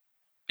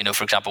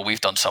 for example, we've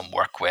done some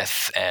work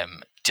with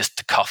just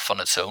the cuff on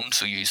its own,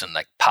 so using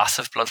like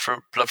passive blood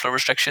flow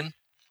restriction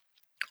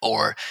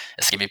or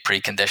ischemic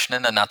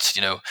preconditioning, and that's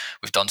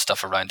we've done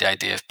stuff around the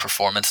idea of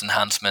performance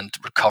enhancement,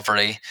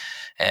 recovery,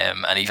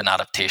 and even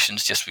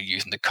adaptations just with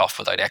using the cuff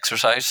without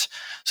exercise.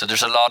 So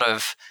there's a lot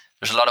of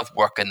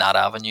work in that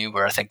avenue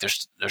where I think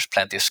there's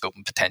plenty of scope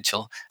and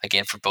potential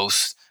again for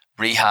both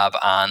rehab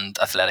and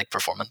athletic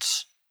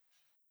performance.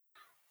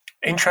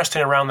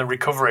 Interesting around the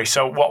recovery.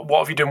 So what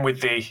have you done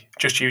with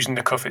just using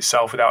the cuff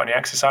itself without any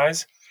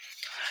exercise?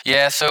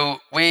 Yeah,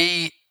 so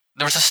there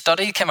was a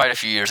study that came out a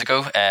few years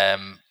ago,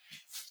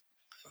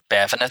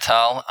 Bevan et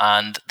al.,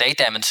 and they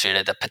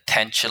demonstrated that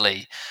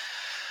potentially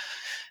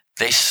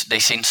they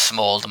seen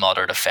small to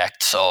moderate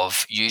effects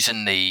of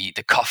using the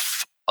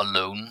cuff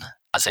alone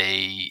as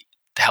a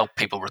to help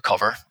people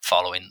recover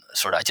following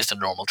sort of just a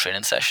normal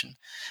training session.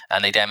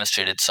 And they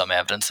demonstrated some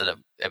evidence that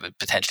it would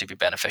potentially be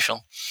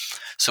beneficial.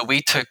 So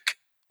we took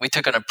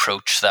an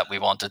approach that we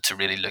wanted to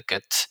really look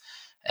at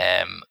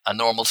a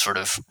normal sort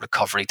of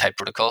recovery type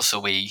protocol. So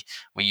we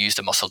used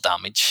a muscle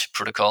damage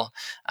protocol,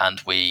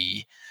 and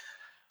we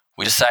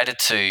decided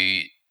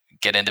to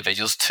get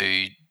individuals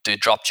to do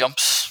drop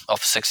jumps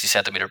off a 60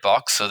 centimeter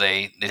box. So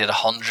they did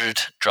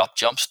 100 drop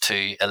jumps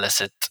to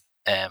elicit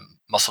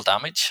muscle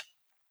damage.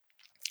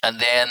 And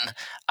then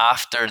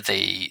after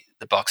the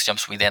box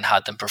jumps, we then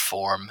had them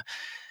perform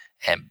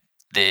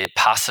the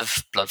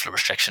passive blood flow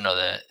restriction, or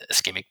the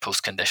ischemic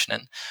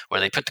post-conditioning,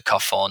 where they put the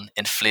cuff on,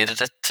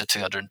 inflated it to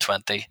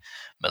 220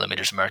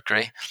 millimeters of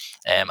mercury,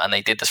 and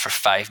they did this for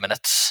 5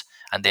 minutes,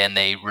 and then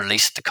they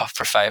released the cuff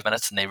for 5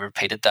 minutes, and they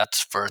repeated that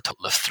for a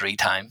total of 3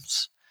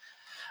 times.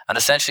 And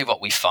essentially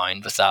what we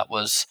found with that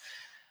was,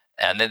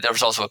 and then there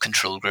was also a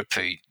control group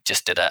who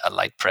just did a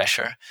light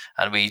pressure,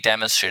 and we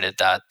demonstrated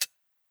that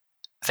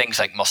things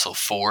like muscle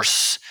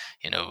force,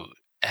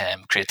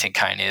 creatine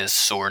kinase,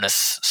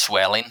 soreness,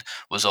 swelling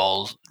was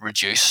all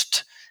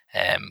reduced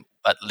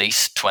at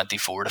least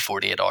 24 to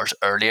 48 hours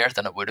earlier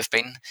than it would have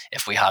been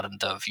if we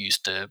hadn't have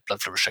used the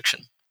blood flow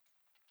restriction.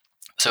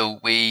 So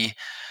we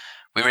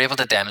were able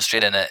to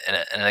demonstrate in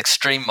an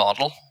extreme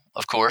model,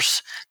 of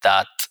course,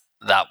 that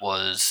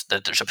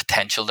there's a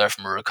potential there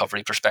from a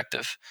recovery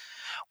perspective.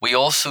 We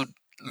also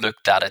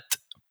looked at it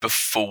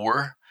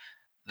before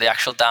the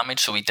actual damage.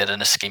 So we did an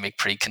ischemic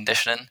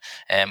preconditioning,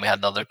 and we had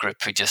another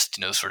group who just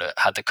sort of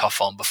had the cuff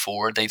on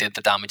before they did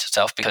the damage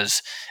itself,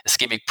 because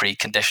ischemic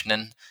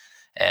preconditioning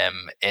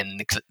in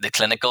the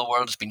clinical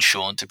world has been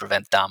shown to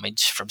prevent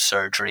damage from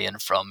surgery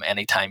and from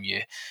any time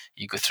you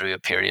go through a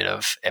period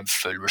of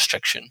full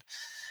restriction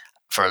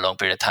for a long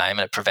period of time,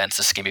 and it prevents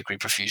ischemic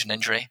reperfusion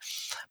injury.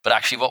 But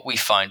actually what we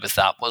found with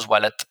that was,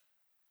 while it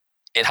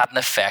had an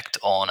effect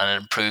on and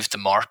it improved the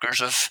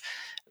markers of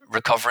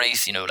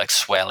recoveries, like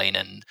swelling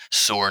and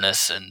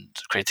soreness and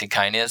creatine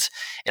kinase,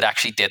 it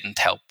actually didn't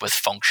help with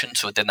function.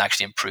 So it didn't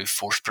actually improve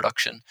force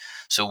production.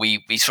 So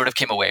we sort of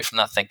came away from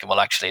that thinking, well,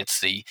 actually it's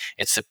the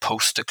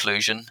post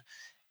occlusion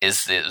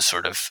is the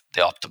sort of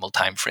the optimal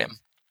time frame.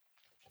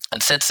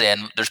 And since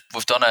then,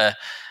 we've done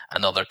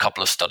another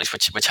couple of studies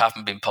which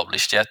haven't been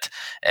published yet,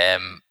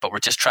 but we're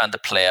just trying to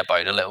play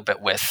about a little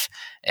bit with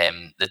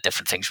the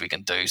different things we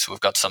can do. So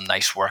we've got some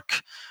nice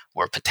work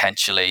where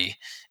potentially,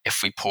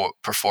 if we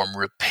perform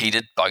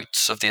repeated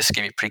bouts of the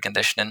ischemic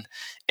preconditioning,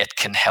 it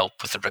can help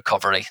with the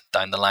recovery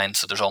down the line.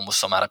 So there's almost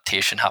some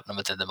adaptation happening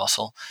within the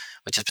muscle,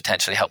 which is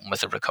potentially helping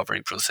with the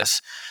recovery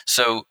process.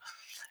 So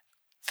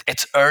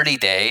it's early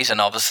days,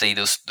 and obviously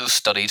those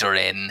studies are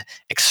in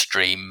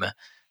extreme,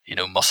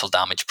 muscle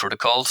damage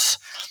protocols.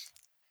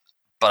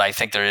 But I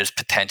think there is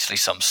potentially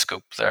some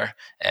scope there.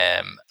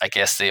 I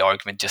guess the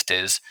argument just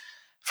is,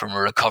 from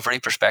a recovery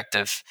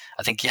perspective,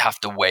 I think you have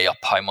to weigh up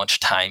how much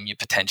time you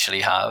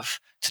potentially have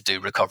to do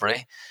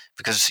recovery.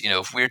 Because,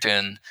 if we're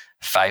doing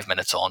 5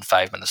 minutes on,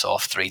 5 minutes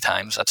off 3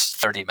 times, that's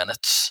 30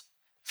 minutes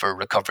for a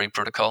recovery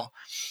protocol.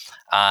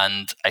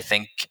 And I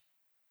think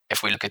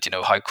if we look at,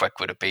 how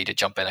quick would it be to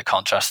jump in a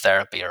contrast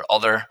therapy or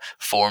other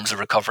forms of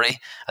recovery,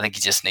 I think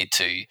you just need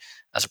to,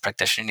 as a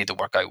practitioner, you need to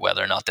work out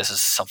whether or not this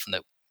is something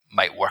that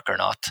might work or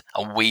not.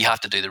 And we have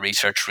to do the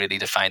research really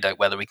to find out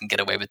whether we can get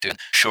away with doing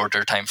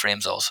shorter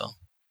timeframes also.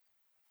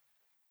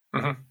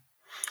 Mm-hmm.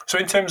 So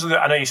in terms of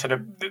I know you said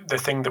the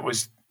thing that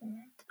was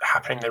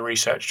happening in the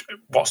research,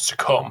 what's to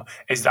come,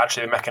 is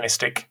actually the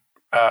mechanistic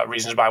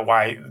reasons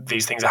why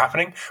these things are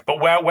happening. But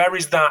where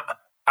is that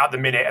at the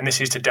minute? And this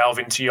is to delve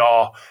into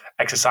your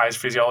exercise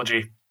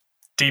physiology,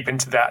 deep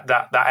into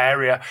that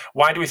area.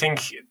 Why do we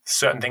think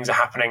certain things are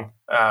happening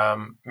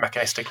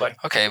mechanistically?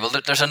 Okay, well,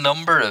 there's a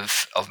number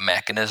of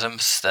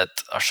mechanisms that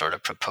are sort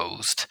of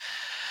proposed.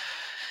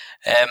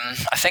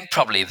 I think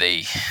probably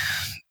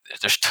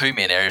there's 2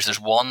 main areas.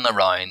 There's one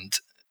around,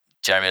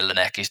 Jeremy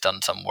Liniecki's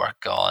done some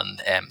work on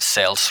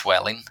cell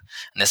swelling,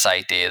 and this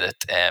idea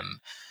that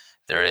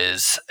there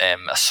is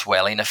a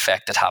swelling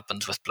effect that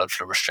happens with blood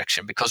flow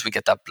restriction because we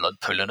get that blood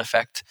pooling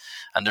effect.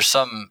 And there's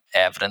some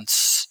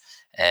evidence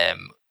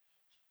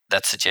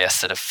that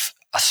suggests that if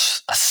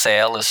a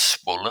cell is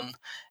swollen,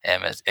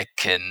 it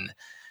can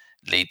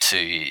lead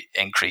to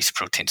increased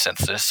protein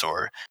synthesis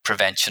or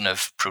prevention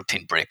of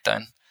protein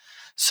breakdown.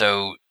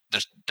 So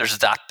there's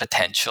that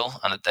potential,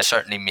 and it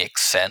certainly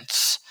makes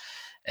sense.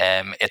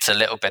 It's a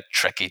little bit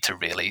tricky to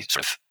really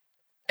sort of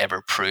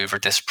ever prove or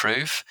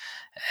disprove,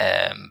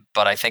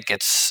 but I think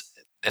there's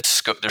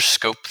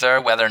scope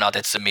there. Whether or not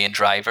it's the main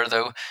driver,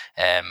 though,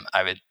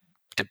 I would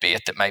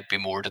debate it might be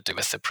more to do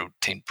with the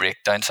protein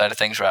breakdown side of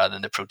things rather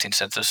than the protein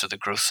synthesis or the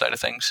growth side of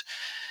things.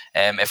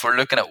 If we're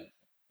looking at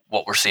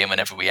what we're seeing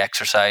whenever we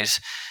exercise,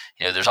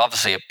 there's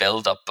obviously a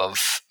build-up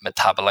of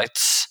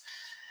metabolites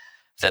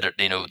that are,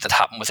 that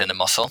happen within the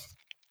muscle.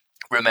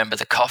 Remember,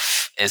 the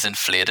cuff is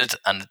inflated,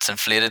 and it's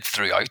inflated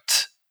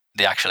throughout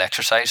the actual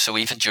exercise. So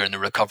even during the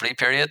recovery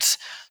periods,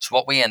 so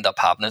what we end up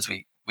having is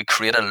we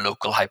create a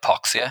local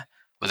hypoxia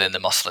within the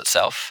muscle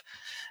itself,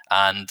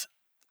 and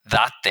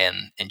that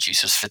then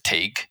induces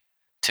fatigue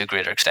to a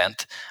greater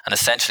extent. And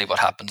essentially what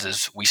happens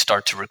is we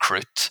start to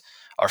recruit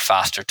our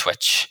faster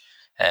twitch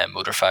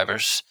motor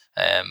fibers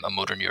and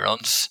motor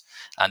neurons.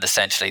 And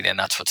essentially then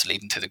that's what's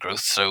leading to the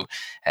growth. So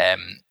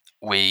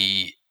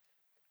we're,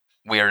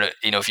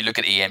 if you look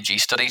at EMG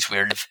studies,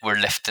 we're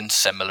lifting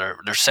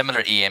there's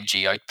similar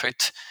EMG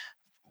output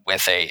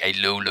with a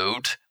low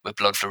load with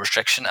blood flow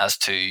restriction as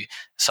to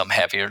some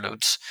heavier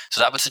loads.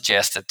 So that would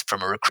suggest that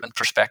from a recruitment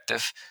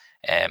perspective,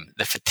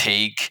 the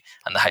fatigue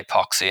and the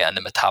hypoxia and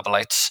the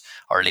metabolites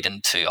are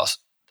leading to us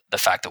the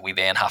fact that we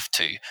then have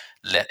to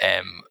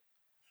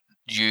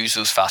use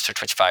those faster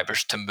twitch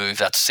fibers to move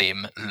that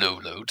same low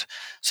load.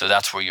 So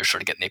that's where you're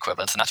sort of getting the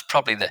equivalence. And that's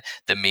probably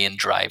the main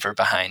driver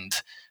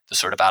behind the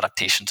sort of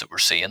adaptations that we're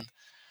seeing.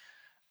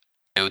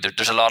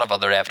 There's a lot of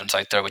other evidence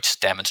out there which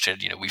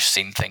demonstrated, we've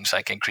seen things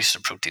like increases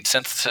in protein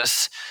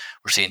synthesis.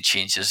 We're seeing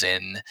changes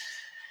in,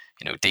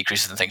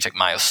 decreases in things like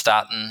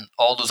myostatin,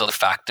 all those other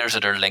factors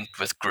that are linked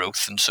with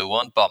growth and so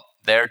on. But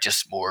they're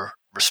just more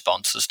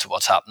responses to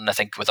what's happening. I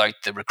think without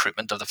the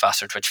recruitment of the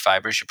faster twitch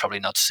fibers, you're probably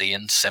not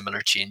seeing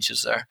similar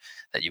changes there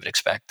that you would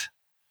expect.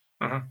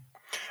 Mm-hmm.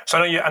 So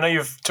I know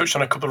you've touched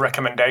on a couple of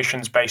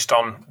recommendations based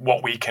on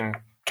what we can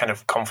kind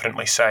of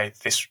confidently say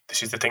this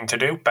is the thing to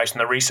do based on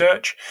the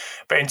research.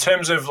 But in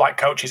terms of like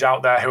coaches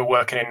out there who are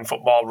working in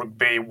football,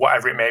 rugby,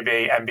 whatever it may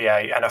be,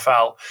 NBA,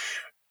 NFL,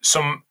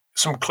 some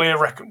clear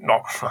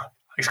not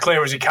as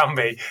clear as it can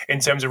be in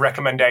terms of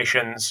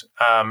recommendations,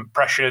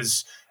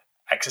 pressures,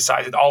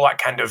 exercises, all that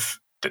kind of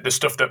the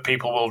stuff that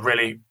people will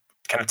really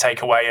kind of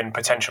take away and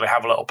potentially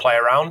have a little play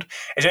around.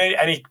 Is there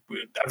any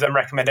of them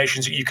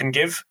recommendations that you can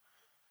give?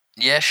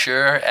 Yeah,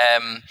 sure.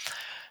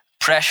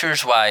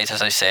 Pressures wise,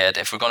 as I said,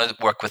 if we're going to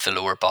work with the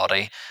lower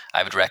body,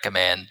 I would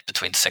recommend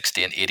between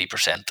 60 and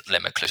 80%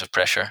 limb occlusive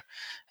pressure.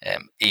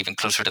 Even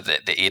closer to the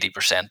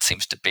 80%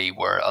 seems to be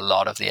where a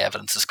lot of the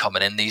evidence is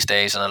coming in these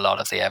days, and a lot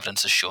of the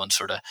evidence is showing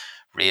sort of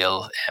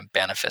real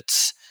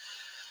benefits.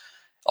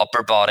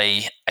 Upper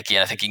body,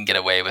 again, I think you can get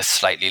away with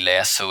slightly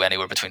less, so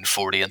anywhere between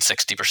 40 and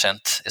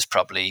 60% is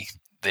probably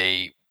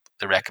the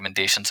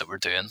recommendations that we're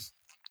doing.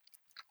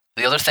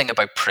 The other thing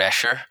about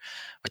pressure,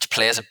 which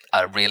plays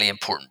a really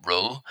important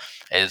role,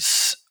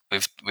 is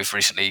we've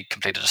recently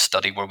completed a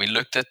study where we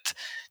looked at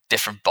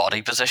different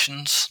body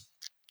positions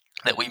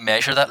that we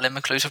measure that limb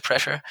occlusive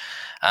pressure,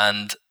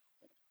 and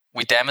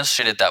we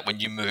demonstrated that when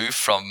you move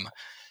from,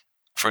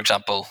 for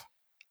example,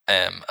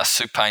 a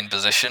supine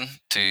position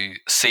to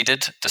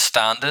seated to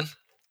standing,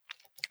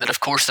 that of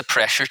course the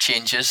pressure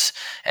changes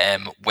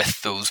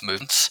with those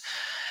movements.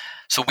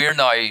 So we're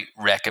now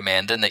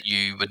recommending that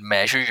you would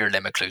measure your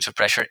limb occlusive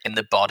pressure in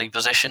the body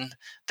position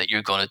that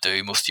you're going to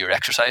do most of your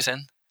exercise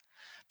in.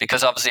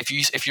 Because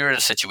obviously if you're in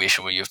a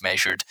situation where you've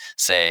measured,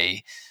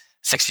 say,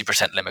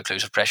 60% limb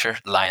occlusive pressure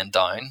lying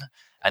down,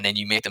 and then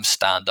you make them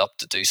stand up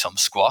to do some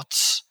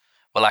squats,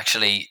 well,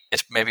 actually,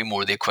 it's maybe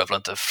more the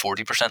equivalent of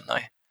 40%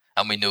 now.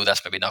 And we know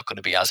that's maybe not going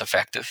to be as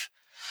effective.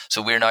 So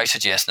we're now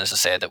suggesting, as I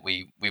said, that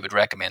we would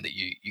recommend that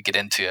you get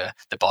into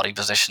the body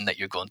position that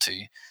you're going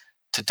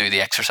to do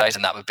the exercise,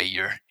 and that would be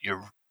your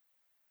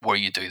where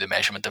you do the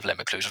measurement of limb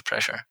occlusive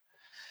pressure.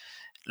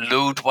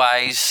 Load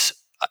wise,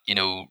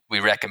 we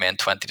recommend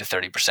 20 to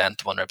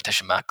 30%, 1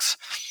 repetition max.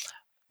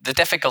 The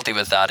difficulty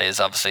with that is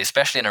obviously,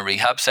 especially in a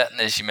rehab setting,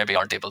 is you maybe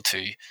aren't able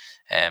to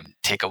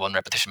take a 1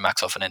 repetition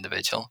max off an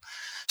individual.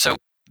 So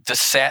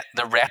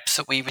the reps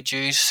that we would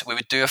use, we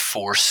would do a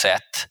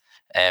 4-set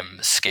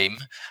scheme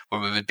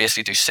where we would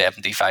basically do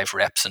 75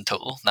 reps in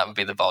total. That would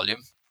be the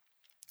volume.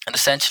 And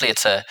essentially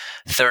it's a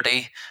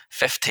 30,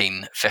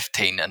 15,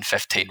 15 and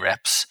 15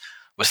 reps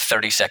with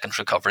 30 seconds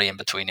recovery in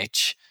between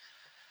each.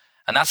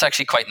 And that's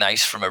actually quite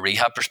nice from a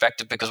rehab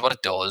perspective, because what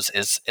it does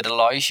is it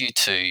allows you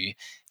to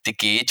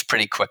gauge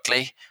pretty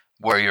quickly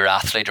where your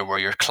athlete or where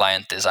your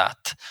client is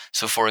at.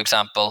 So for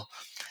example,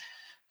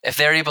 if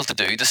they're able to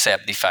do the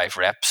 75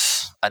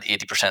 reps at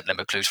 80% limb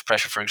occlusive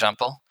pressure, for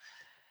example,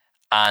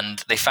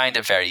 and they find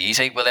it very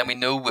easy, well then we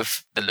know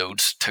if the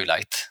load's too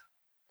light,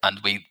 and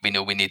we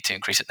know we need to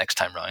increase it next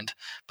time round.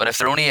 But if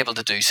they're only able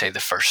to do, say, the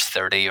first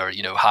 30 or,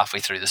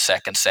 halfway through the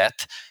second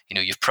set,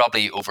 you've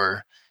probably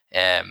overset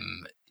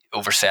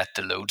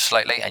the load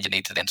slightly, and you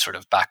need to then sort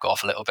of back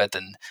off a little bit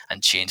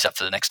and change that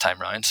for the next time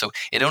round. So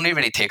it only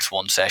really takes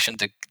one session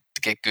to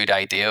get a good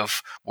idea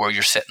of where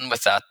you're sitting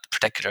with that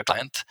particular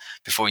client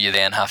before you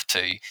then have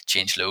to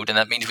change load. And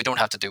that means we don't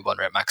have to do 1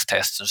 rep max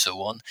tests and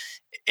so on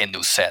in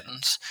those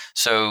settings.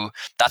 So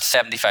that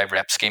 75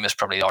 rep scheme is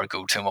probably our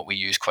go-to and what we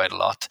use quite a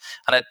lot.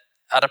 And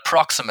at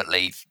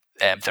approximately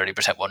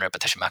 30% 1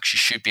 repetition max, you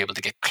should be able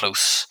to get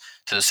close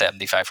to the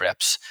 75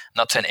 reps.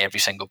 Not saying every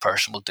single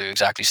person will do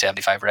exactly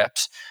 75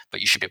 reps,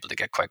 but you should be able to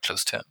get quite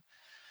close to it.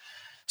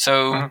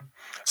 So,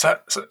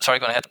 sorry,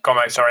 go ahead. Go on,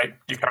 mate. Sorry.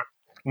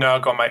 No,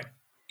 go on, mate.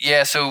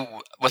 Yeah,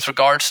 so with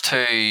regards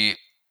to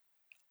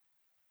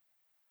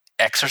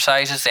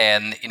exercises,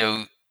 then,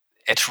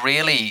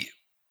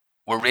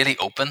 we're really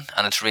open,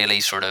 and it's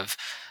really sort of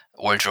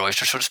world's your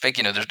oyster, so to speak.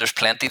 There's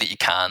plenty that you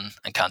can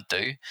and can't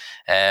do.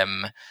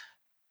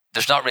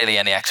 there's not really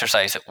any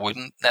exercise that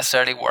wouldn't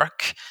necessarily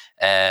work.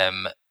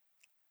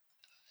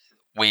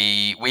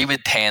 We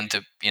would tend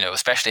to,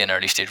 especially in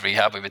early stage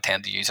rehab, we would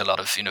tend to use a lot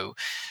of,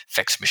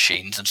 fixed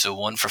machines and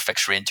so on for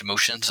fixed range of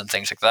motions and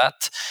things like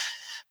that.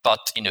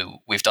 But,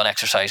 we've done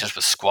exercises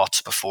with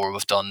squats before.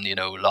 We've done,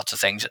 lots of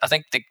things. I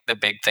think the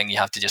big thing you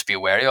have to just be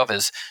wary of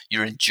is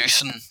you're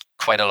inducing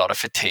quite a lot of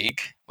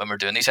fatigue when we're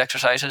doing these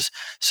exercises.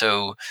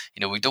 So,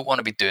 we don't want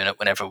to be doing it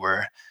whenever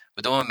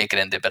we don't want to make it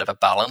into a bit of a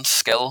balance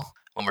skill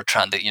when we're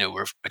trying to,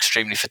 we're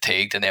extremely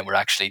fatigued and then we're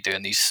actually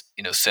doing these,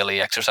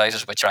 silly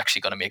exercises, which are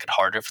actually going to make it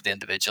harder for the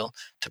individual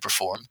to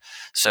perform.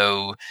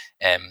 So,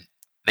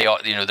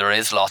 there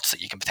is lots that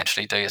you can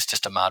potentially do. It's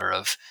just a matter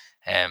of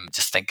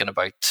just thinking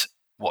about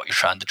what you're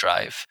trying to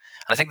drive.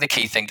 And I think the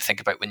key thing to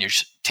think about when you're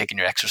taking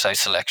your exercise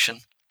selection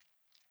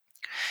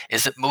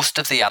is that most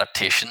of the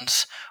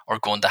adaptations are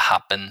going to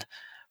happen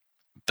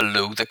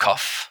below the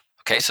cuff.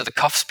 Okay, so the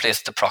cuff's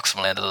placed at the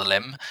proximal end of the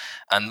limb,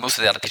 and most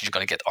of the adaptations you're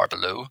going to get are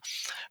below.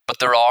 But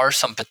there are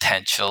some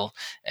potential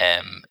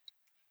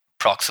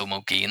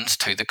proximal gains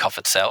to the cuff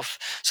itself.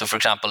 So, for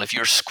example, if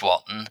you're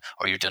squatting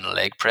or you're doing a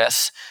leg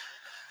press,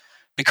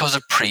 because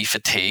of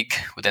pre-fatigue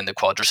within the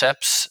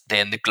quadriceps,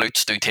 then the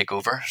glutes do take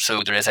over.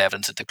 So there is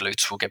evidence that the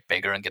glutes will get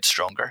bigger and get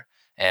stronger,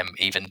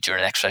 even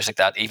during an exercise like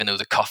that, even though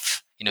the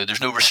cuff,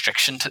 there's no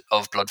restriction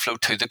of blood flow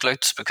to the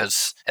glutes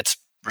because it's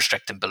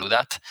restricting below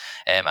that.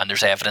 And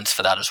there's evidence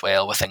for that as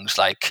well with things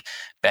like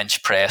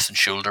bench press and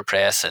shoulder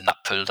press and that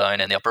pull down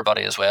in the upper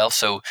body as well.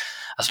 So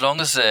as long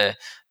as there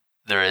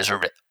is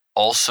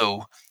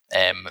also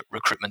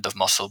recruitment of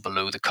muscle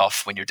below the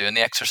cuff when you're doing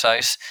the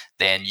exercise,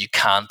 then you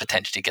can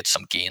potentially get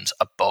some gains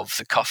above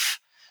the cuff,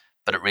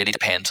 but it really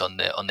depends on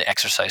the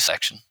exercise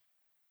section.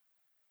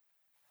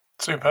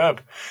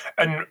 Superb.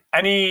 And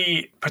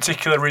any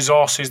particular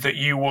resources that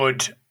you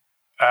would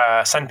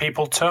send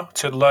people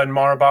to learn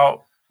more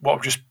about what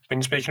we've just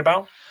been speaking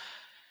about?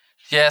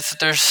 Yes,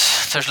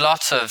 there's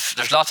lots of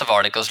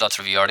articles, lots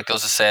of review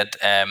articles. As I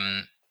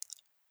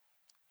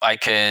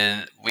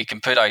said, we can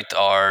put out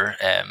our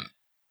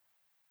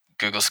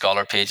Google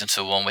Scholar page and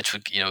so on, which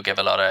would give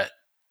a lot of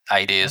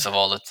ideas of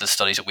all the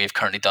studies that we've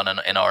currently done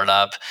in our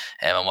lab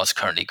and what's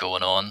currently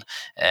going on.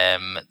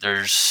 I'm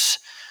just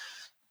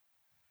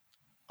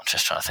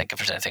trying to think if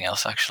there's anything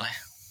else actually.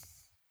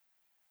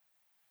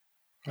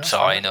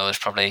 Sorry, no, there's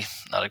probably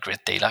not a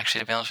great deal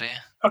actually, to be honest with you.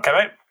 Okay,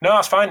 mate. No,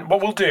 that's fine.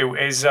 What we'll do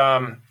is,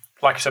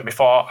 like I said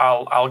before,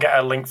 I'll get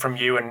a link from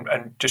you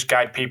and just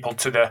guide people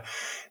to the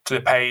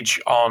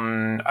page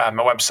on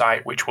my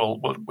website, which will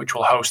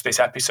host this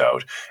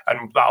episode,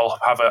 and that'll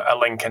have a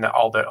link, and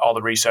all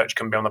the research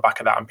can be on the back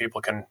of that, and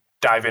people can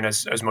dive in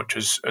as much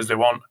as they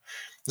want.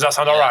 Does that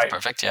sound all right?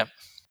 Perfect. Yeah.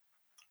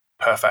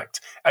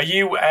 Perfect. Are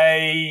you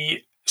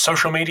a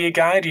social media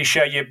guy? Do you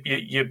share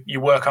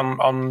your work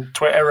on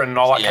Twitter and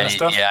all that kind of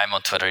stuff? Yeah, I'm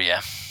on Twitter.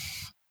 Yeah.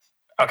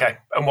 Okay.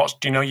 And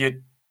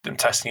I'm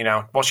testing you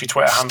now. What's your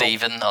Twitter handle?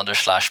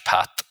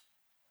 Stephen_Pat.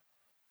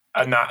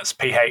 And that's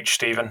PH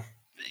Stephen.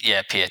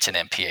 Yeah, PH and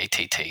then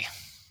PATT.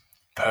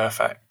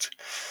 Perfect.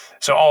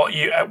 So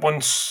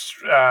once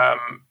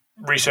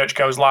research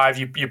goes live,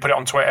 you put it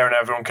on Twitter and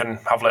everyone can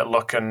have a little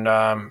look. And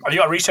have you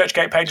got a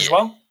ResearchGate page as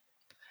well?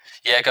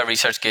 Yeah, I got a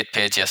ResearchGate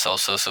page, yes,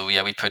 also. So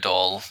yeah, we put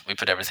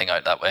everything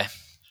out that way.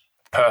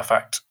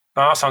 Perfect.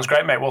 No, that sounds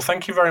great, mate. Well,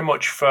 thank you very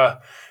much for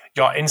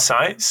your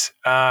insights.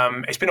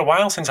 It's been a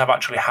while since I've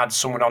actually had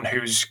someone on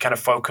who's kind of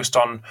focused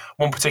on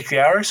one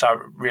particular area, so I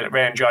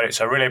really enjoyed it.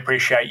 So I really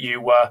appreciate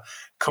you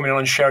coming on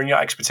and sharing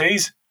your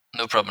expertise.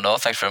 No problem at all.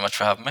 Thanks very much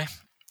for having me.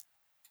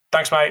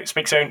 Thanks, mate.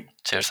 Speak soon.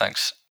 Cheers,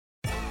 thanks.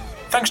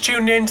 Thanks for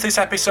tuning in to this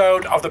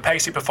episode of the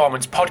Pacey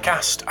Performance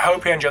Podcast. I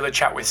hope you enjoyed the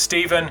chat with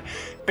Stephen.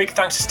 Big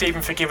thanks to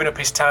Stephen for giving up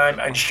his time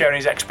and sharing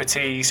his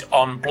expertise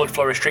on blood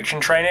flow restriction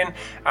training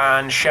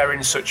and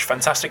sharing such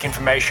fantastic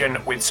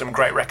information with some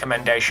great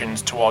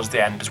recommendations towards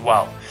the end as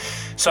well.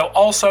 So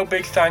also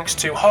big thanks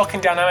to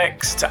Hawking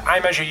Dynamics, to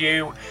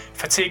iMeasureU,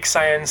 Fatigue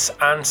Science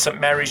and St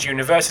Mary's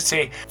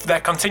University for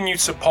their continued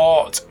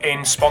support in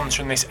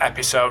sponsoring this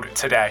episode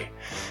today.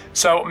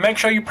 So make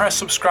sure you press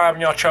subscribe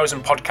on your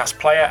chosen podcast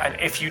player, and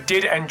if you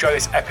did enjoy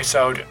this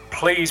episode,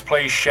 please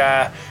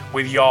share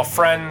with your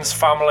friends,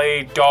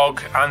 family,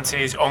 dog,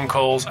 aunties,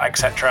 uncles,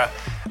 etc.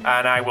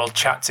 And I will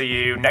chat to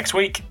you next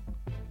week.